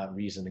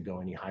reason to go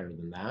any higher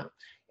than that.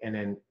 And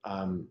then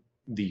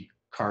the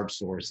carb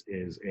source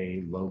is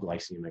a low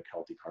glycemic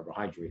healthy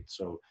carbohydrate.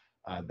 So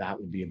that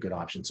would be a good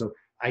option. So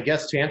I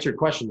guess to answer your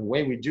question, the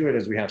way we do it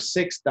is we have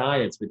 6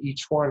 diets, but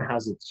each one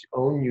has its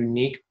own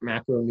unique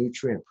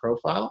macronutrient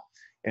profile.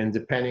 And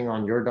depending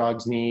on your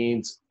dog's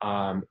needs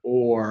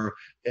or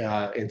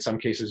in some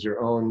cases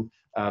your own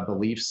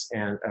beliefs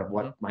and of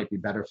what might be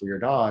better for your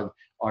dog,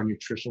 our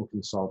nutrition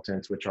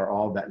consultants, which are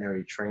all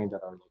veterinary trained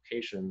at our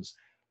locations,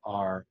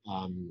 are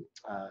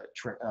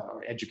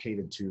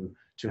educated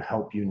to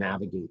help you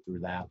navigate through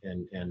that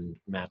and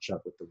match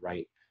up with the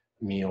right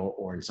meal,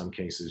 or in some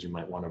cases you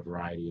might want a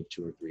variety of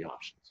 2 or 3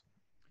 options.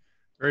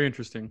 Very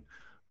interesting.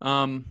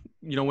 When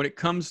it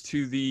comes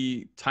to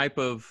the type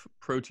of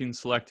protein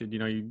selected,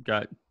 you've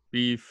got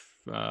beef,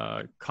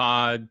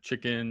 cod,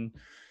 chicken,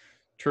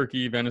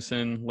 turkey,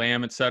 venison,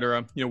 lamb,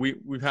 etc.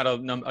 We've had a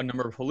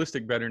number of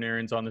holistic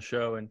veterinarians on the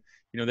show, and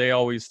they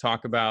always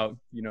talk about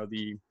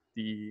the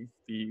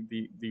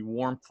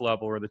warmth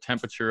level or the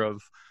temperature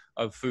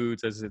of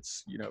foods as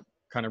it's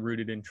kind of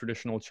rooted in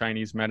traditional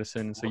Chinese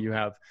medicine. So you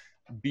have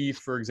beef,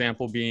 for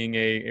example, being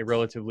a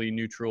relatively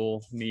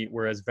neutral meat,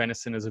 whereas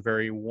venison is a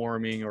very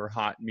warming or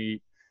hot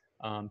meat.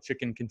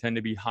 Chicken can tend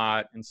to be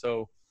hot, and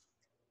so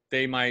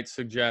they might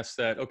suggest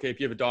that, okay, if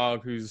you have a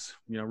dog who's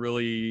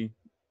really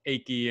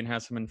achy and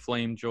has some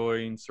inflamed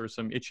joints or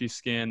some itchy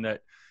skin,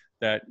 that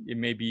it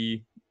may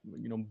be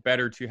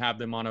better to have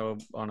them on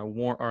a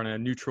warm or on a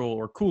neutral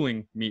or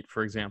cooling meat,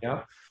 for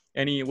example.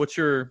 Yeah. What's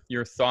your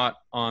thought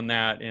on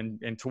that,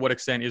 and to what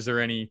extent is there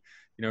any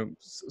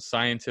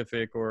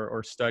scientific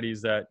or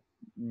studies that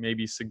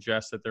maybe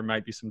suggest that there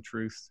might be some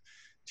truth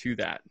to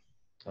that?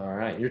 All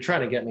right, you're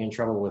trying to get me in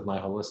trouble with my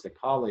holistic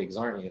colleagues,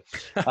 aren't you?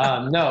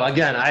 No,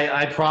 again,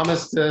 I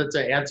promised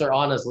to answer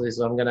honestly,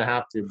 so I'm going to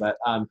have to. But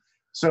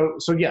so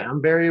yeah,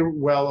 I'm very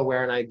well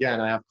aware, and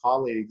I have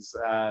colleagues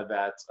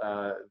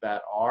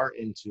that are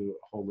into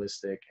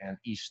holistic and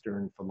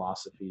Eastern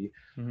philosophy,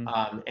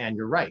 and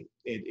you're right.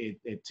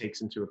 It takes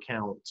into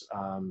account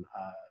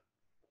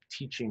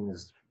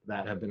teachings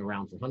that have been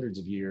around for hundreds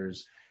of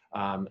years.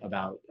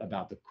 About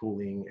the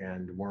cooling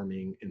and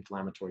warming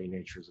inflammatory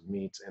natures of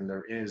meats, and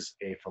there is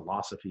a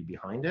philosophy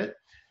behind it.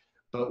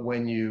 But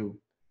when you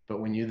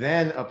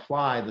then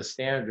apply the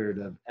standard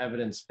of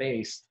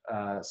evidence-based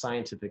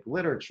scientific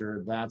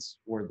literature, that's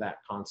where that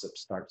concept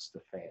starts to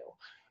fail.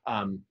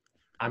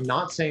 I'm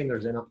not saying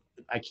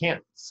I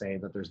can't say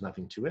that there's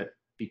nothing to it,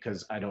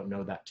 because I don't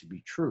know that to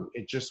be true.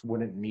 It just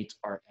wouldn't meet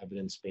our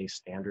evidence-based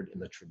standard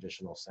in the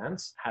traditional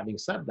sense. Having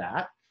said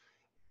that,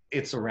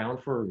 it's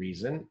around for a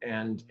reason,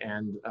 and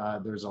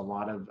there's a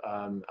lot of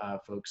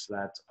folks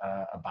that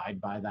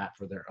abide by that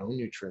for their own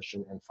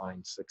nutrition and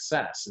find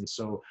success. And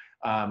so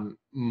and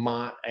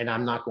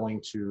I'm not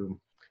going to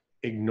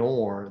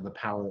ignore the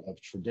power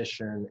of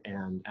tradition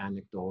and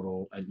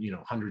anecdotal,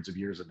 hundreds of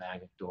years of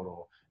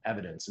anecdotal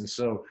evidence. And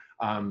so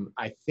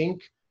I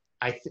think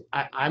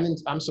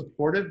I'm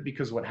supportive,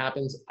 because what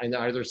happens in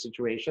either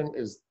situation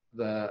is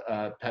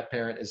the pet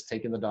parent is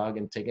taking the dog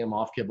and taking him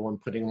off kibble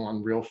and putting him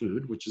on real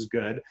food, which is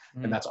good.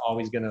 And that's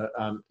always going to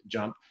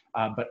jump.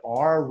 But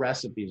our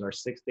recipes, our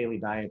 6 daily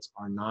diets,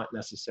 are not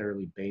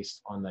necessarily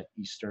based on the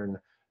Eastern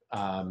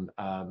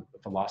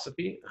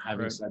philosophy.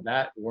 Having said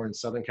that, we're in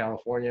Southern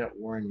California,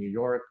 we're in New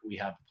York, we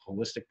have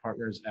holistic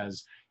partners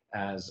as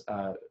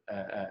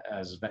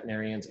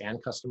veterinarians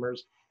and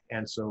customers.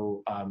 And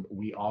so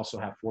we also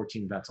have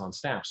 14 vets on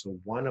staff. So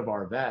one of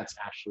our vets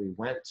actually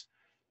went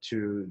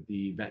to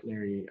the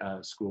veterinary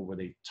school where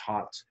they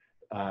taught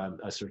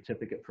a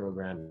certificate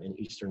program in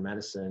Eastern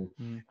medicine.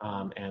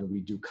 And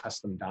we do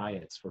custom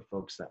diets for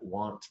folks that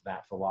want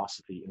that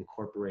philosophy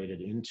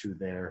incorporated into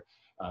their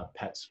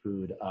pet's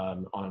food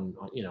on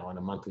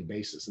a monthly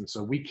basis. And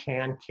so we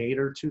can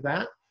cater to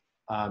that.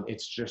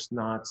 It's just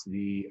not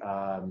the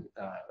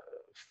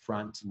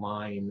front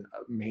line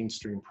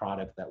mainstream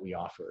product that we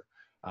offer.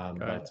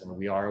 But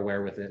we are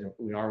aware of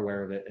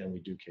it, and we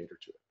do cater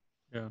to it.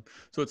 Yeah.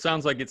 So it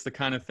sounds like it's the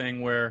kind of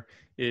thing where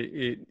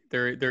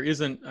there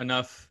isn't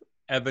enough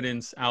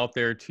evidence out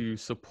there to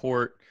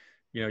support,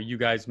 you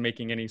guys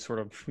making any sort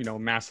of,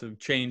 massive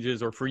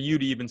changes, or for you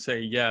to even say,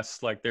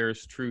 yes, like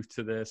there's truth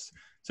to this,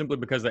 simply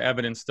because the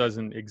evidence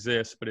doesn't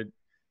exist. But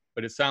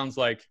it sounds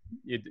like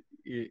it's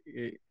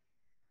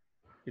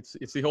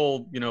the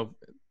whole,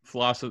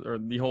 philosophy, or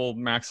the whole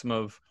maxim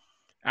of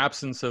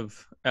absence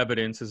of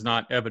evidence is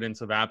not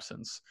evidence of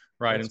absence.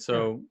 Right. That's and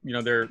so,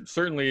 true. There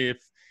certainly,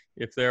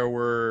 if there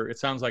were, it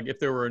sounds like if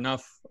there were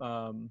enough,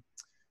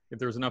 if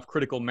there was enough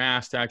critical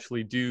mass to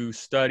actually do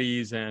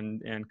studies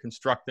and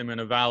construct them in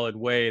a valid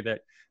way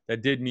that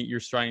did meet your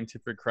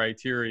scientific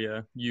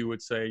criteria, you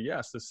would say,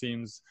 yes, this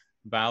seems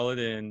valid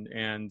and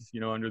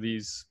under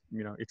these,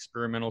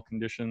 experimental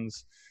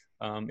conditions,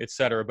 et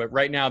cetera. But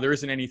right now there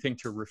isn't anything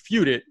to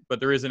refute it,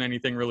 but there isn't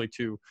anything really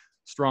to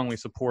strongly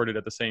support it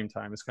at the same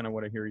time. It's kind of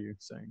what I hear you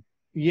saying.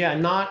 Yeah,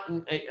 I'm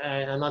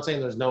not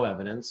saying there's no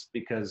evidence,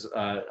 because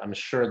I'm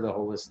sure the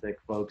holistic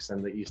folks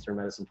and the Eastern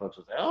medicine folks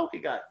will say, oh, we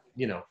got,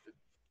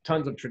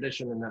 tons of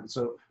tradition and that.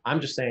 So I'm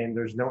just saying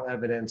there's no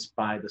evidence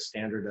by the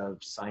standard of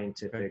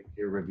scientific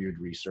peer-reviewed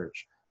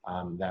research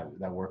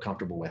that we're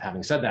comfortable with.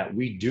 Having said that,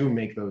 we do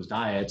make those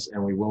diets,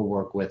 and we will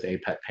work with a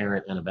pet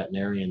parent and a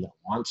veterinarian that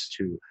wants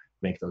to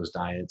make those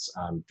diets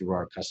through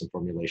our custom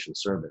formulation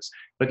service.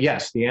 But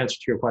yes, the answer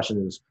to your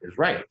question is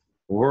right.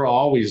 We're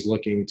always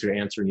looking to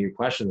answer new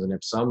questions. And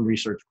if some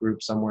research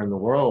group somewhere in the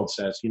world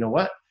says, you know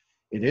what,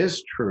 it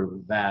is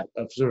true that,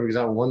 for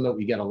example, one that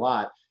we get a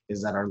lot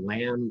is that our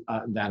lamb,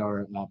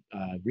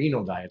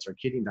 renal diets, our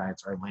kidney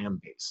diets are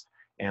lamb-based.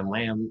 And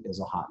lamb is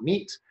a hot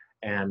meat,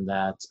 and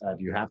that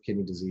if you have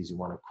kidney disease, you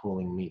want a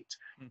cooling meat.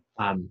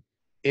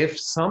 If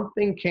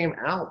something came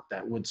out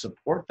that would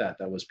support that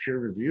was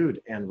peer-reviewed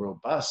and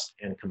robust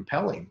and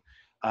compelling,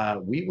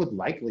 we would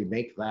likely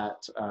make that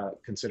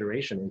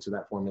consideration into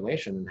that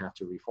formulation and have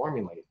to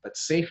reformulate. But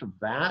safe of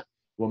that,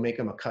 we'll make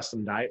them a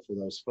custom diet for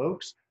those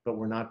folks, but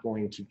we're not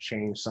going to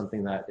change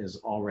something that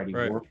is already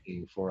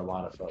working for a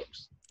lot of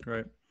folks.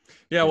 Right.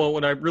 Yeah. Well,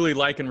 what I really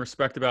like and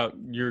respect about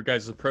your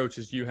guys' approach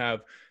is you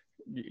have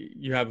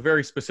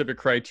very specific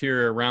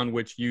criteria around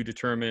which you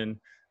determine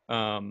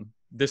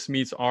this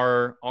meets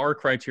our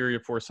criteria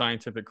for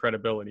scientific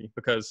credibility,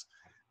 because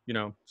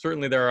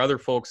certainly there are other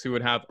folks who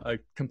would have a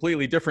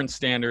completely different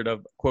standard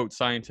of, quote,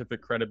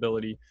 scientific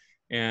credibility.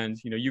 And,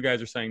 you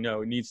guys are saying,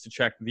 no, it needs to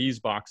check these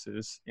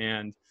boxes,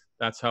 and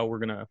that's how we're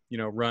going to,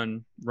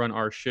 run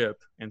our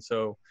ship. And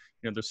so,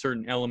 there's a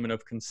certain element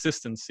of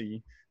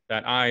consistency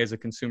that I, as a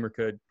consumer,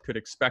 could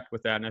expect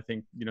with that. And I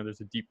think,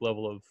 there's a deep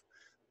level of,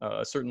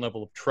 a certain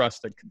level of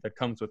trust that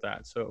comes with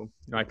that. So,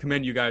 I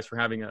commend you guys for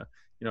having a,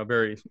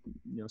 very,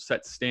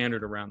 set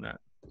standard around that.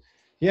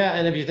 Yeah,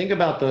 and if you think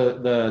about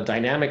the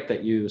dynamic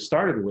that you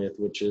started with,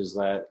 which is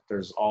that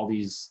there's all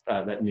these,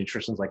 that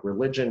nutrition's like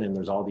religion, and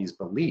there's all these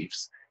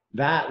beliefs,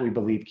 that we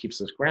believe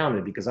keeps us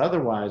grounded, because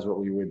otherwise what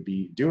we would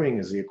be doing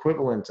is the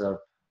equivalent of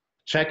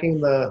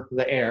checking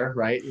the air,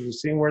 right? And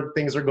seeing where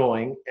things are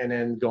going, and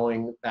then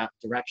going that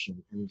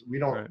direction. And we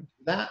don't do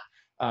that.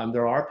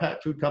 There are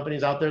pet food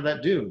companies out there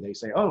that do. They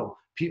say, oh,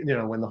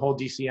 when the whole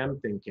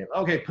DCM thing came,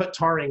 okay, put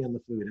taurine in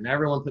the food, and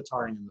everyone put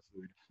taurine in the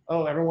food.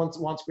 Oh, everyone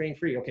wants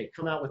grain-free. Okay,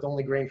 come out with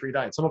only grain-free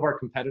diets. Some of our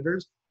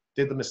competitors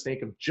did the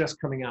mistake of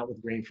just coming out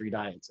with grain-free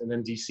diets, and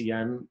then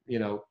DCM,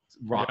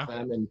 rocked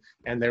them,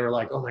 and they were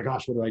like, oh my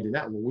gosh, what do I do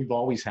now? Well, we've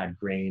always had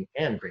grain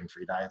and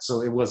grain-free diets,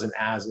 so it wasn't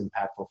as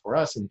impactful for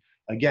us. And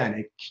again,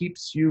 it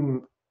keeps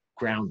you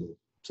grounded.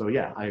 So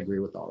yeah, I agree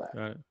with all that.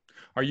 Got it.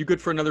 Are you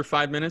good for another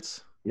 5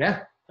 minutes?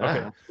 Yeah.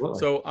 Okay. Absolutely.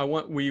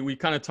 So we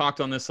kind of talked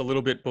on this a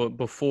little bit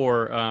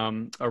before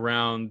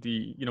around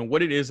the,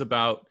 what it is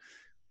about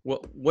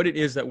what it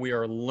is that we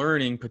are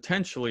learning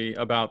potentially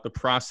about the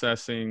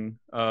processing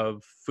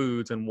of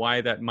foods and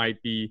why that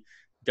might be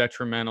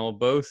detrimental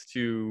both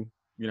to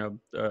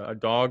a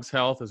dog's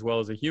health as well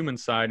as a human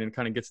side, and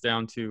kind of gets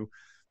down to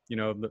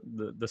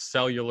the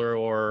cellular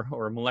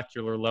or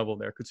molecular level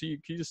there. Can you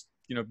just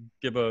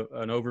give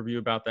an overview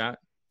about that?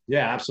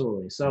 Yeah,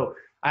 absolutely. So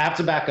I have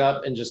to back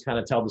up and just kind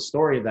of tell the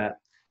story that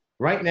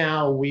right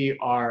now we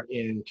are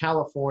in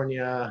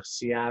California,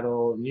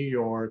 Seattle, New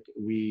York.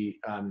 We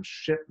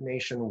ship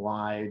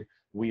nationwide.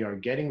 We are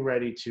getting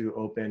ready to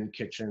open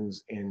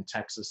kitchens in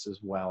Texas as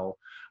well.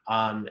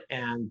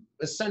 And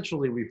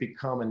essentially, we've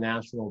become a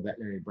national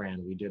veterinary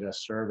brand. We did a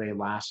survey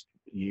last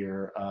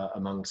year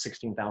among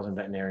 16,000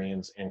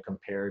 veterinarians and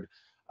compared,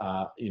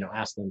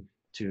 asked them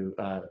to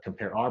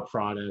compare our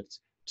product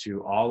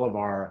to all of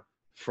our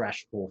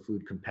fresh whole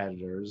food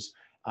competitors,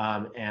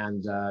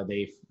 and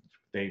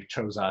they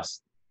chose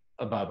us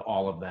above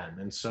all of them.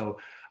 And so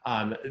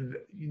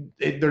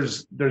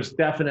there's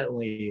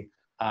definitely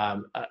a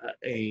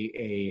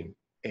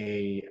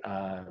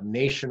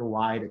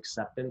nationwide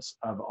acceptance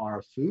of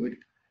our food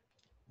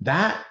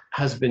that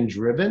has been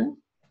driven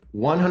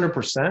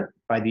 100%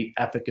 by the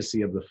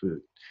efficacy of the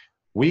food.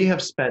 We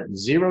have spent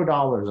 $0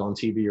 on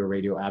TV or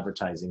radio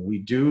advertising. We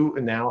do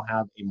now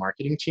have a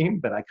marketing team,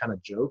 but I kind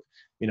of joke,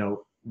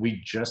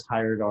 we just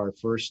hired our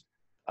first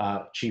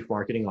chief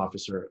marketing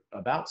officer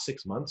about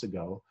 6 months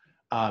ago.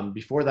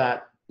 Before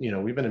that,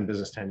 we've been in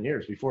business 10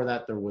 years. Before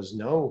that, there was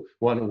no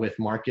one with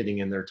marketing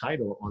in their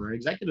title on our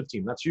executive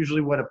team. That's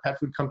usually what a pet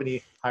food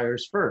company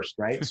hires first,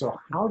 right? So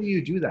how do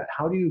you do that?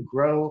 How do you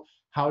grow?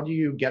 How do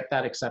you get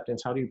that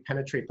acceptance? How do you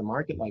penetrate the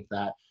market like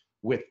that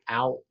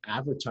without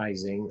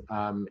advertising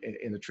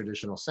in the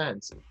traditional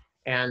sense?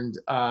 And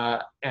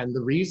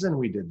the reason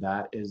we did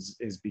that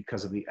is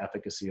because of the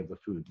efficacy of the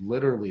food.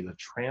 Literally, the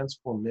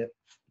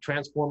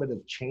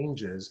transformative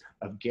changes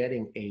of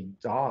getting a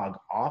dog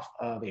off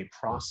of a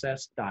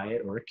processed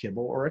diet or a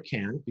kibble or a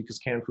can, because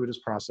canned food is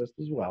processed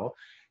as well.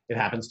 It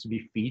happens to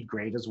be feed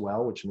grade as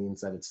well, which means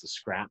that it's the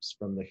scraps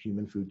from the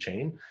human food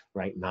chain,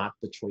 right? Not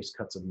the choice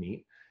cuts of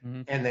meat.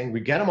 Mm-hmm. And then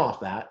we get them off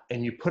that,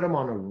 and you put them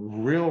on a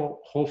real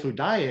whole food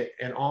diet,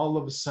 and all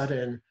of a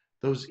sudden,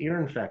 those ear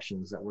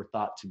infections that were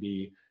thought to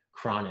be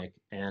chronic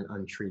and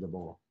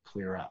untreatable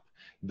clear up.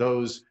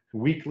 Those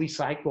weekly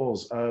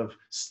cycles of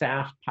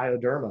staph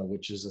pyoderma,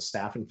 which is a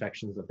staph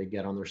infections that they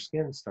get on their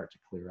skin, start to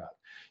clear up.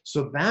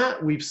 So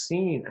that we've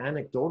seen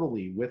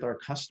anecdotally with our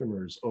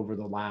customers over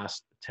the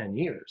last 10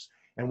 years.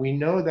 And we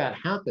know that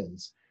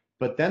happens.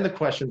 But then the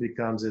question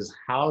becomes is,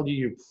 how do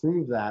you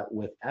prove that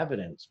with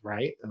evidence,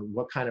 right? And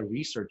what kind of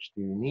research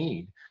do you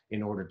need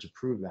in order to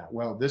prove that?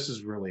 Well, this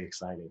is really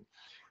exciting.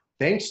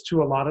 Thanks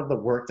to a lot of the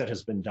work that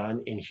has been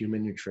done in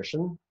human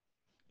nutrition,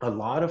 a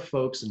lot of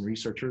folks and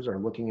researchers are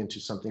looking into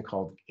something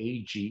called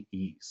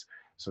AGEs.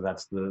 So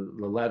that's the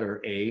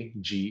letter A,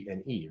 G,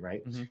 and E,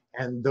 right? Mm-hmm.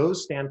 And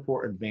those stand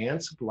for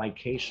advanced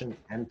glycation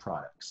end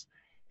products.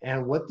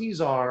 And what these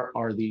are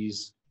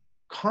these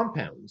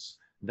compounds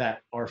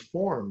that are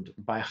formed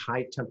by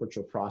high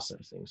temperature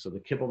processing. So the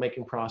kibble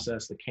making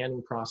process, the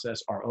canning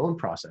process, our own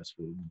processed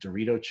food,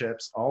 Dorito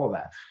chips, all of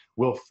that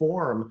will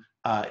form,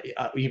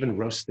 even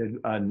roasted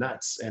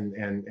nuts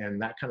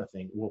and that kind of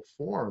thing will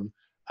form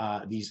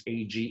these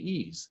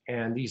AGEs.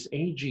 And these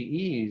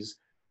AGEs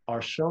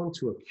are shown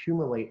to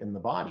accumulate in the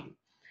body.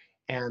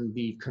 And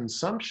the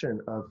consumption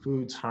of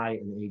foods high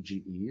in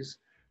AGEs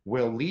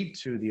will lead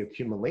to the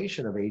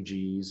accumulation of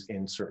AGEs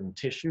in certain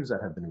tissues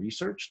that have been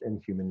researched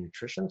in human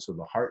nutrition. So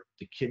the heart,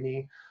 the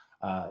kidney,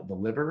 the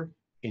liver,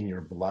 in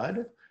your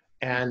blood.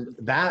 And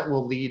that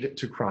will lead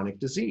to chronic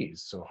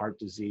disease. So heart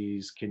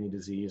disease, kidney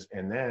disease,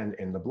 and then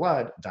in the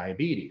blood,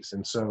 diabetes.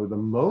 And so the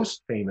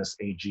most famous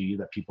AGE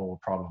that people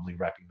will probably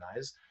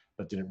recognize,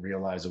 but didn't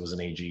realize it was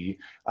an AGE,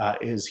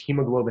 is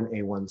hemoglobin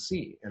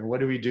A1C. And what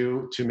do we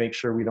do to make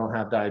sure we don't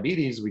have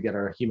diabetes? We get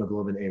our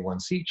hemoglobin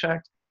A1C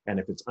checked. And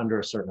if it's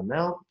under a certain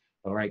amount,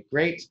 all right,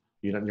 great,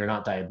 you're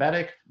not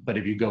diabetic. But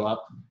if you go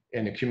up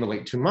and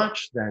accumulate too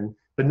much, then,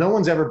 but no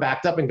one's ever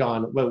backed up and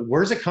gone, well,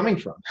 where's it coming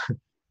from?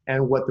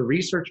 And what the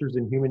researchers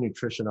in human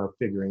nutrition are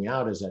figuring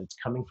out is that it's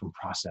coming from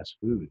processed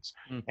foods.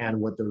 Mm-hmm.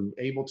 And what they're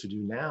able to do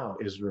now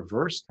is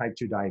reverse type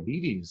 2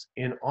 diabetes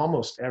in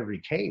almost every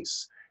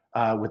case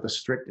with a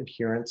strict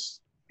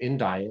adherence in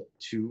diet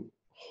to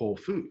whole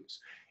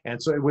foods.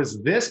 And so it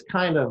was this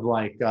kind of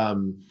like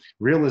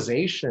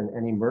realization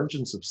and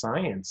emergence of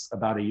science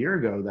about a year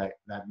ago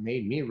that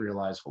made me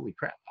realize, holy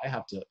crap, I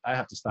have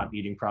to stop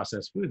eating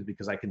processed foods,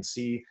 because I can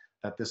see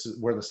that this is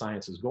where the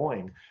science is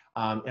going.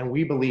 And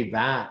we believe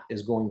that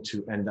is going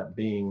to end up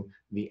being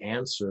the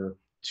answer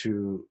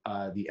to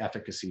the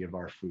efficacy of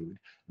our food,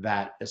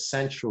 that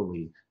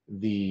essentially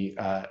the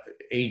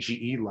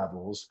AGE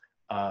levels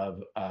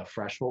of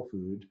fresh whole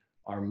food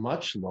are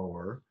much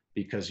lower,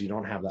 because you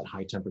don't have that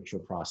high temperature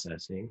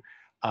processing,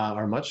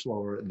 are much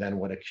lower than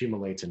what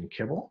accumulates in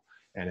kibble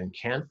and in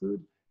canned food.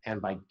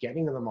 And by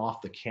getting them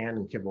off the canned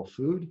and kibble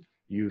food,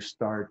 you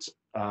start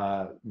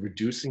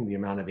reducing the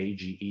amount of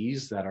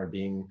AGEs that are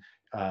being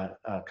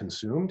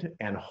consumed,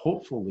 and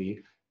hopefully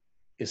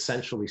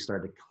essentially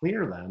start to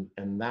clear them.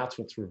 And that's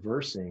what's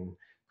reversing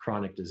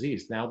chronic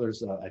disease. Now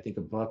there's, I think,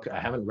 a book, I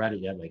haven't read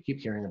it yet, but I keep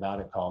hearing about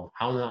it, called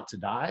How Not to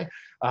Die.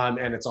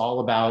 And it's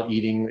all about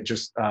eating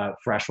just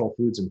fresh whole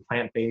foods and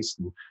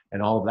plant-based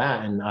and all of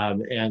that.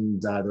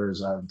 And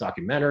there's a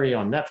documentary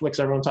on Netflix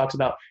everyone talks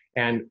about.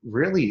 And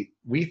really,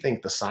 we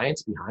think the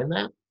science behind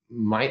that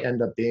might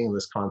end up being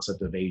this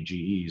concept of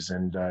AGEs.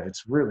 And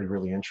it's really,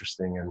 really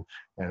interesting.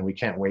 And we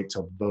can't wait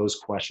till those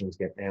questions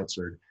get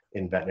answered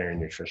in veterinary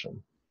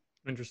nutrition.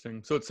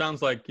 Interesting. So it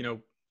sounds like,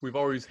 we've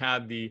always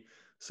had the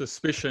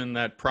suspicion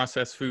that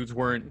processed foods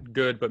weren't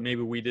good, but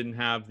maybe we didn't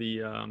have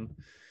the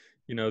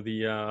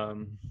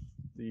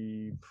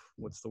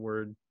what's the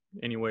word?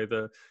 Anyway,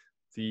 the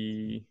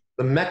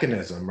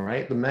mechanism,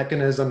 right? The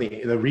mechanism,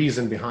 the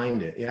reason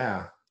behind it.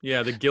 Yeah.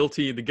 Yeah. The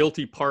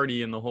guilty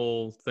party in the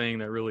whole thing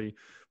that really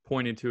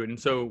pointed to it. And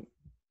so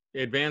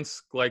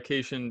advanced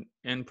glycation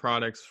end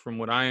products, from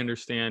what I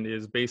understand,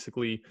 is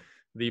basically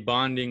the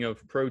bonding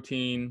of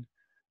protein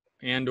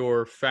and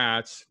or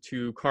fats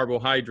to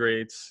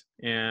carbohydrates,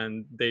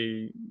 and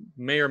they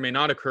may or may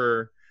not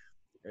occur.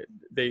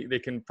 They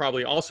can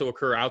probably also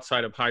occur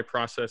outside of high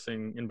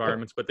processing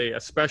environments, but they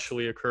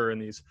especially occur in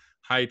these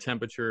high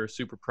temperature,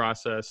 super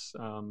process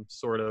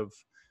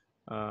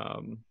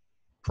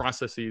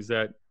processes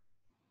that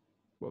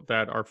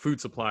our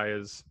food supply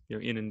is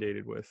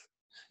inundated with.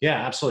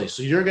 Yeah, absolutely.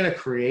 So you're going to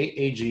create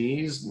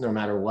AGEs no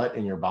matter what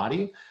in your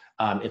body.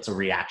 It's a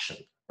reaction,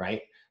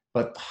 right?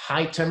 But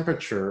high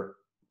temperature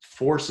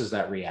forces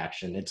that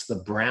reaction. It's the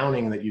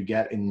browning that you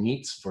get in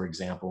meats, for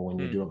example, when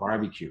you do a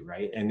barbecue,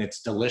 right? And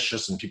it's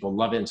delicious and people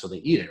love it until they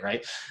eat it,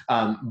 right?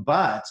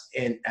 But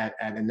at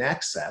an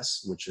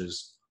excess, which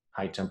is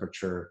high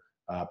temperature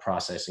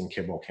processing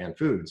kibble canned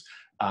foods,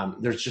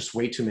 there's just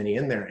way too many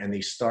in there, and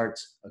they start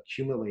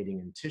accumulating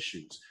in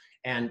tissues.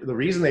 And the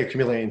reason they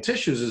accumulate in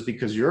tissues is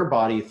because your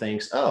body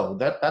thinks, oh,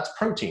 that's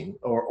protein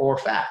or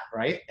fat,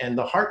 right? And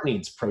the heart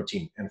needs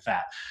protein and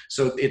fat.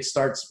 So it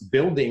starts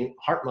building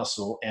heart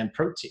muscle and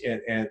protein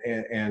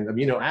and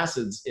amino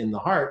acids in the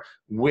heart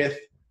with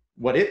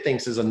what it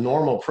thinks is a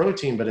normal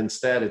protein, but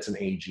instead it's an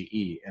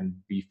AGE. And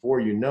before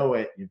you know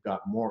it, you've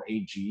got more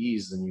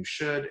AGEs than you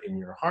should in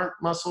your heart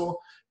muscle.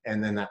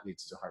 And then that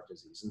leads to heart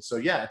disease. And so,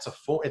 yeah,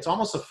 it's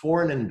almost a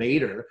foreign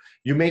invader.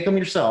 You make them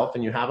yourself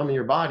and you have them in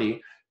your body,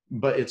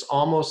 but it's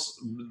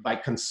almost by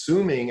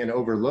consuming and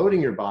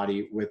overloading your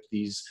body with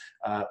these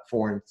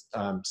foreign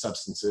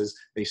substances,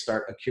 they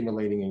start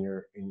accumulating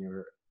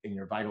in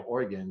your vital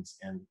organs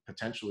and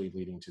potentially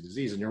leading to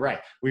disease. And you're right.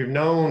 We've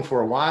known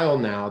for a while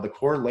now the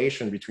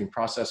correlation between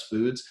processed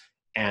foods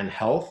and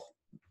health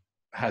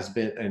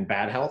and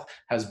bad health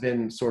has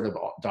been sort of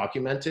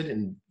documented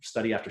in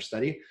study after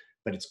study,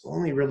 but it's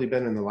only really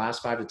been in the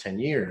last 5 to 10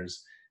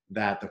 years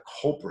that the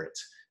culprit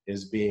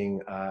is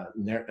being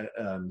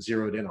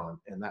zeroed in on.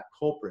 And that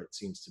culprit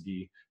seems to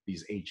be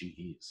these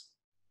AGEs.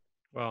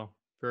 Wow.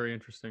 Very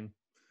interesting.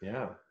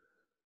 Yeah.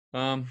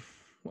 All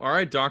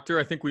right, doctor,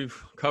 I think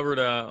we've covered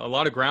a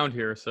lot of ground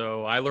here.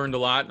 So I learned a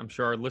lot. I'm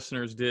sure our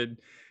listeners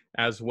did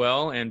as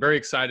well. And very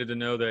excited to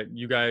know that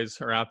you guys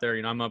are out there.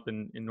 I'm up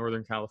in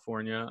Northern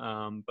California,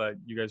 but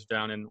you guys are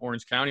down in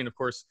Orange County. And of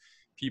course,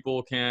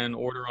 people can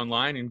order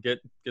online and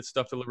get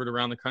stuff delivered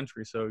around the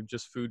country. So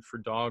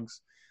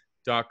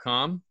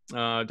justfoodfordogs.com.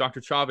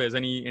 Dr. Chavez,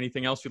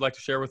 anything else you'd like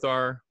to share with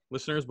our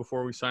listeners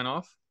before we sign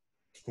off?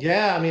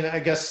 Yeah, I mean, I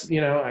guess,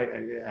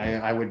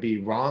 I would be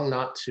wrong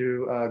not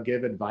to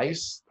give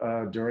advice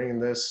during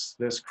this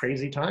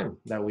crazy time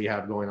that we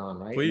have going on,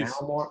 right? Please.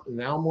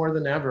 Now more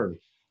than ever.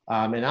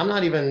 And I'm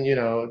not even,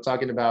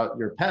 talking about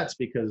your pets,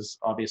 because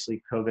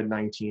obviously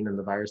COVID-19 and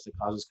the virus that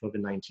causes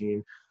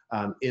COVID-19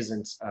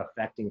 isn't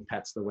affecting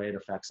pets the way it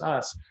affects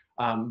us.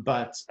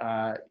 But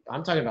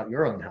I'm talking about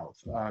your own health.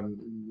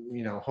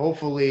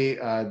 Hopefully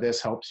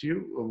this helps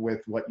you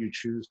with what you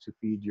choose to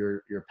feed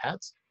your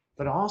pets.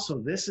 But also,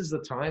 this is the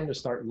time to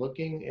start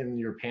looking in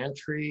your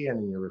pantry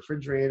and in your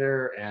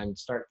refrigerator and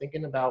start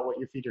thinking about what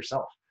you feed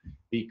yourself.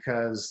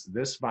 Because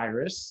this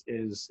virus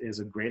is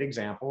a great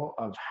example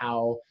of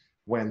how,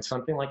 when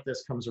something like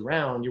this comes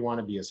around, you want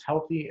to be as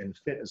healthy and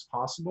fit as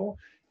possible.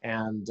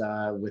 And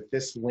with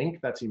this link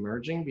that's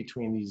emerging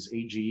between these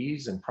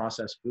AGEs and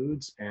processed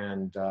foods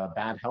and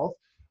bad health,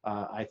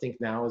 I think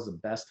now is the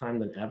best time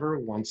than ever,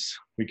 once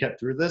we get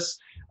through this,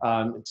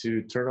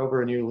 to turn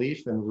over a new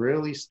leaf and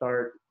really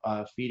start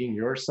feeding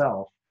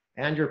yourself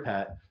and your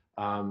pet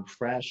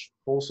fresh,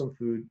 wholesome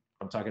food.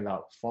 I'm talking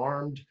about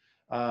farmed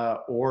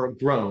or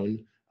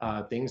grown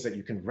things that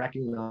you can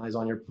recognize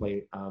on your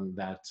plate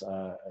that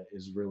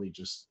is really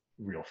just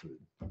real food.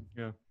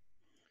 Yeah.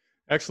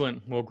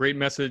 Excellent. Well, great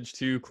message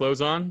to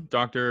close on.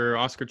 Dr.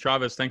 Oscar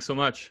Chavez, thanks so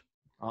much.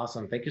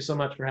 Awesome. Thank you so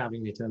much for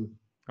having me, Tim.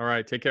 All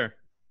right. Take care.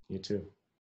 You too.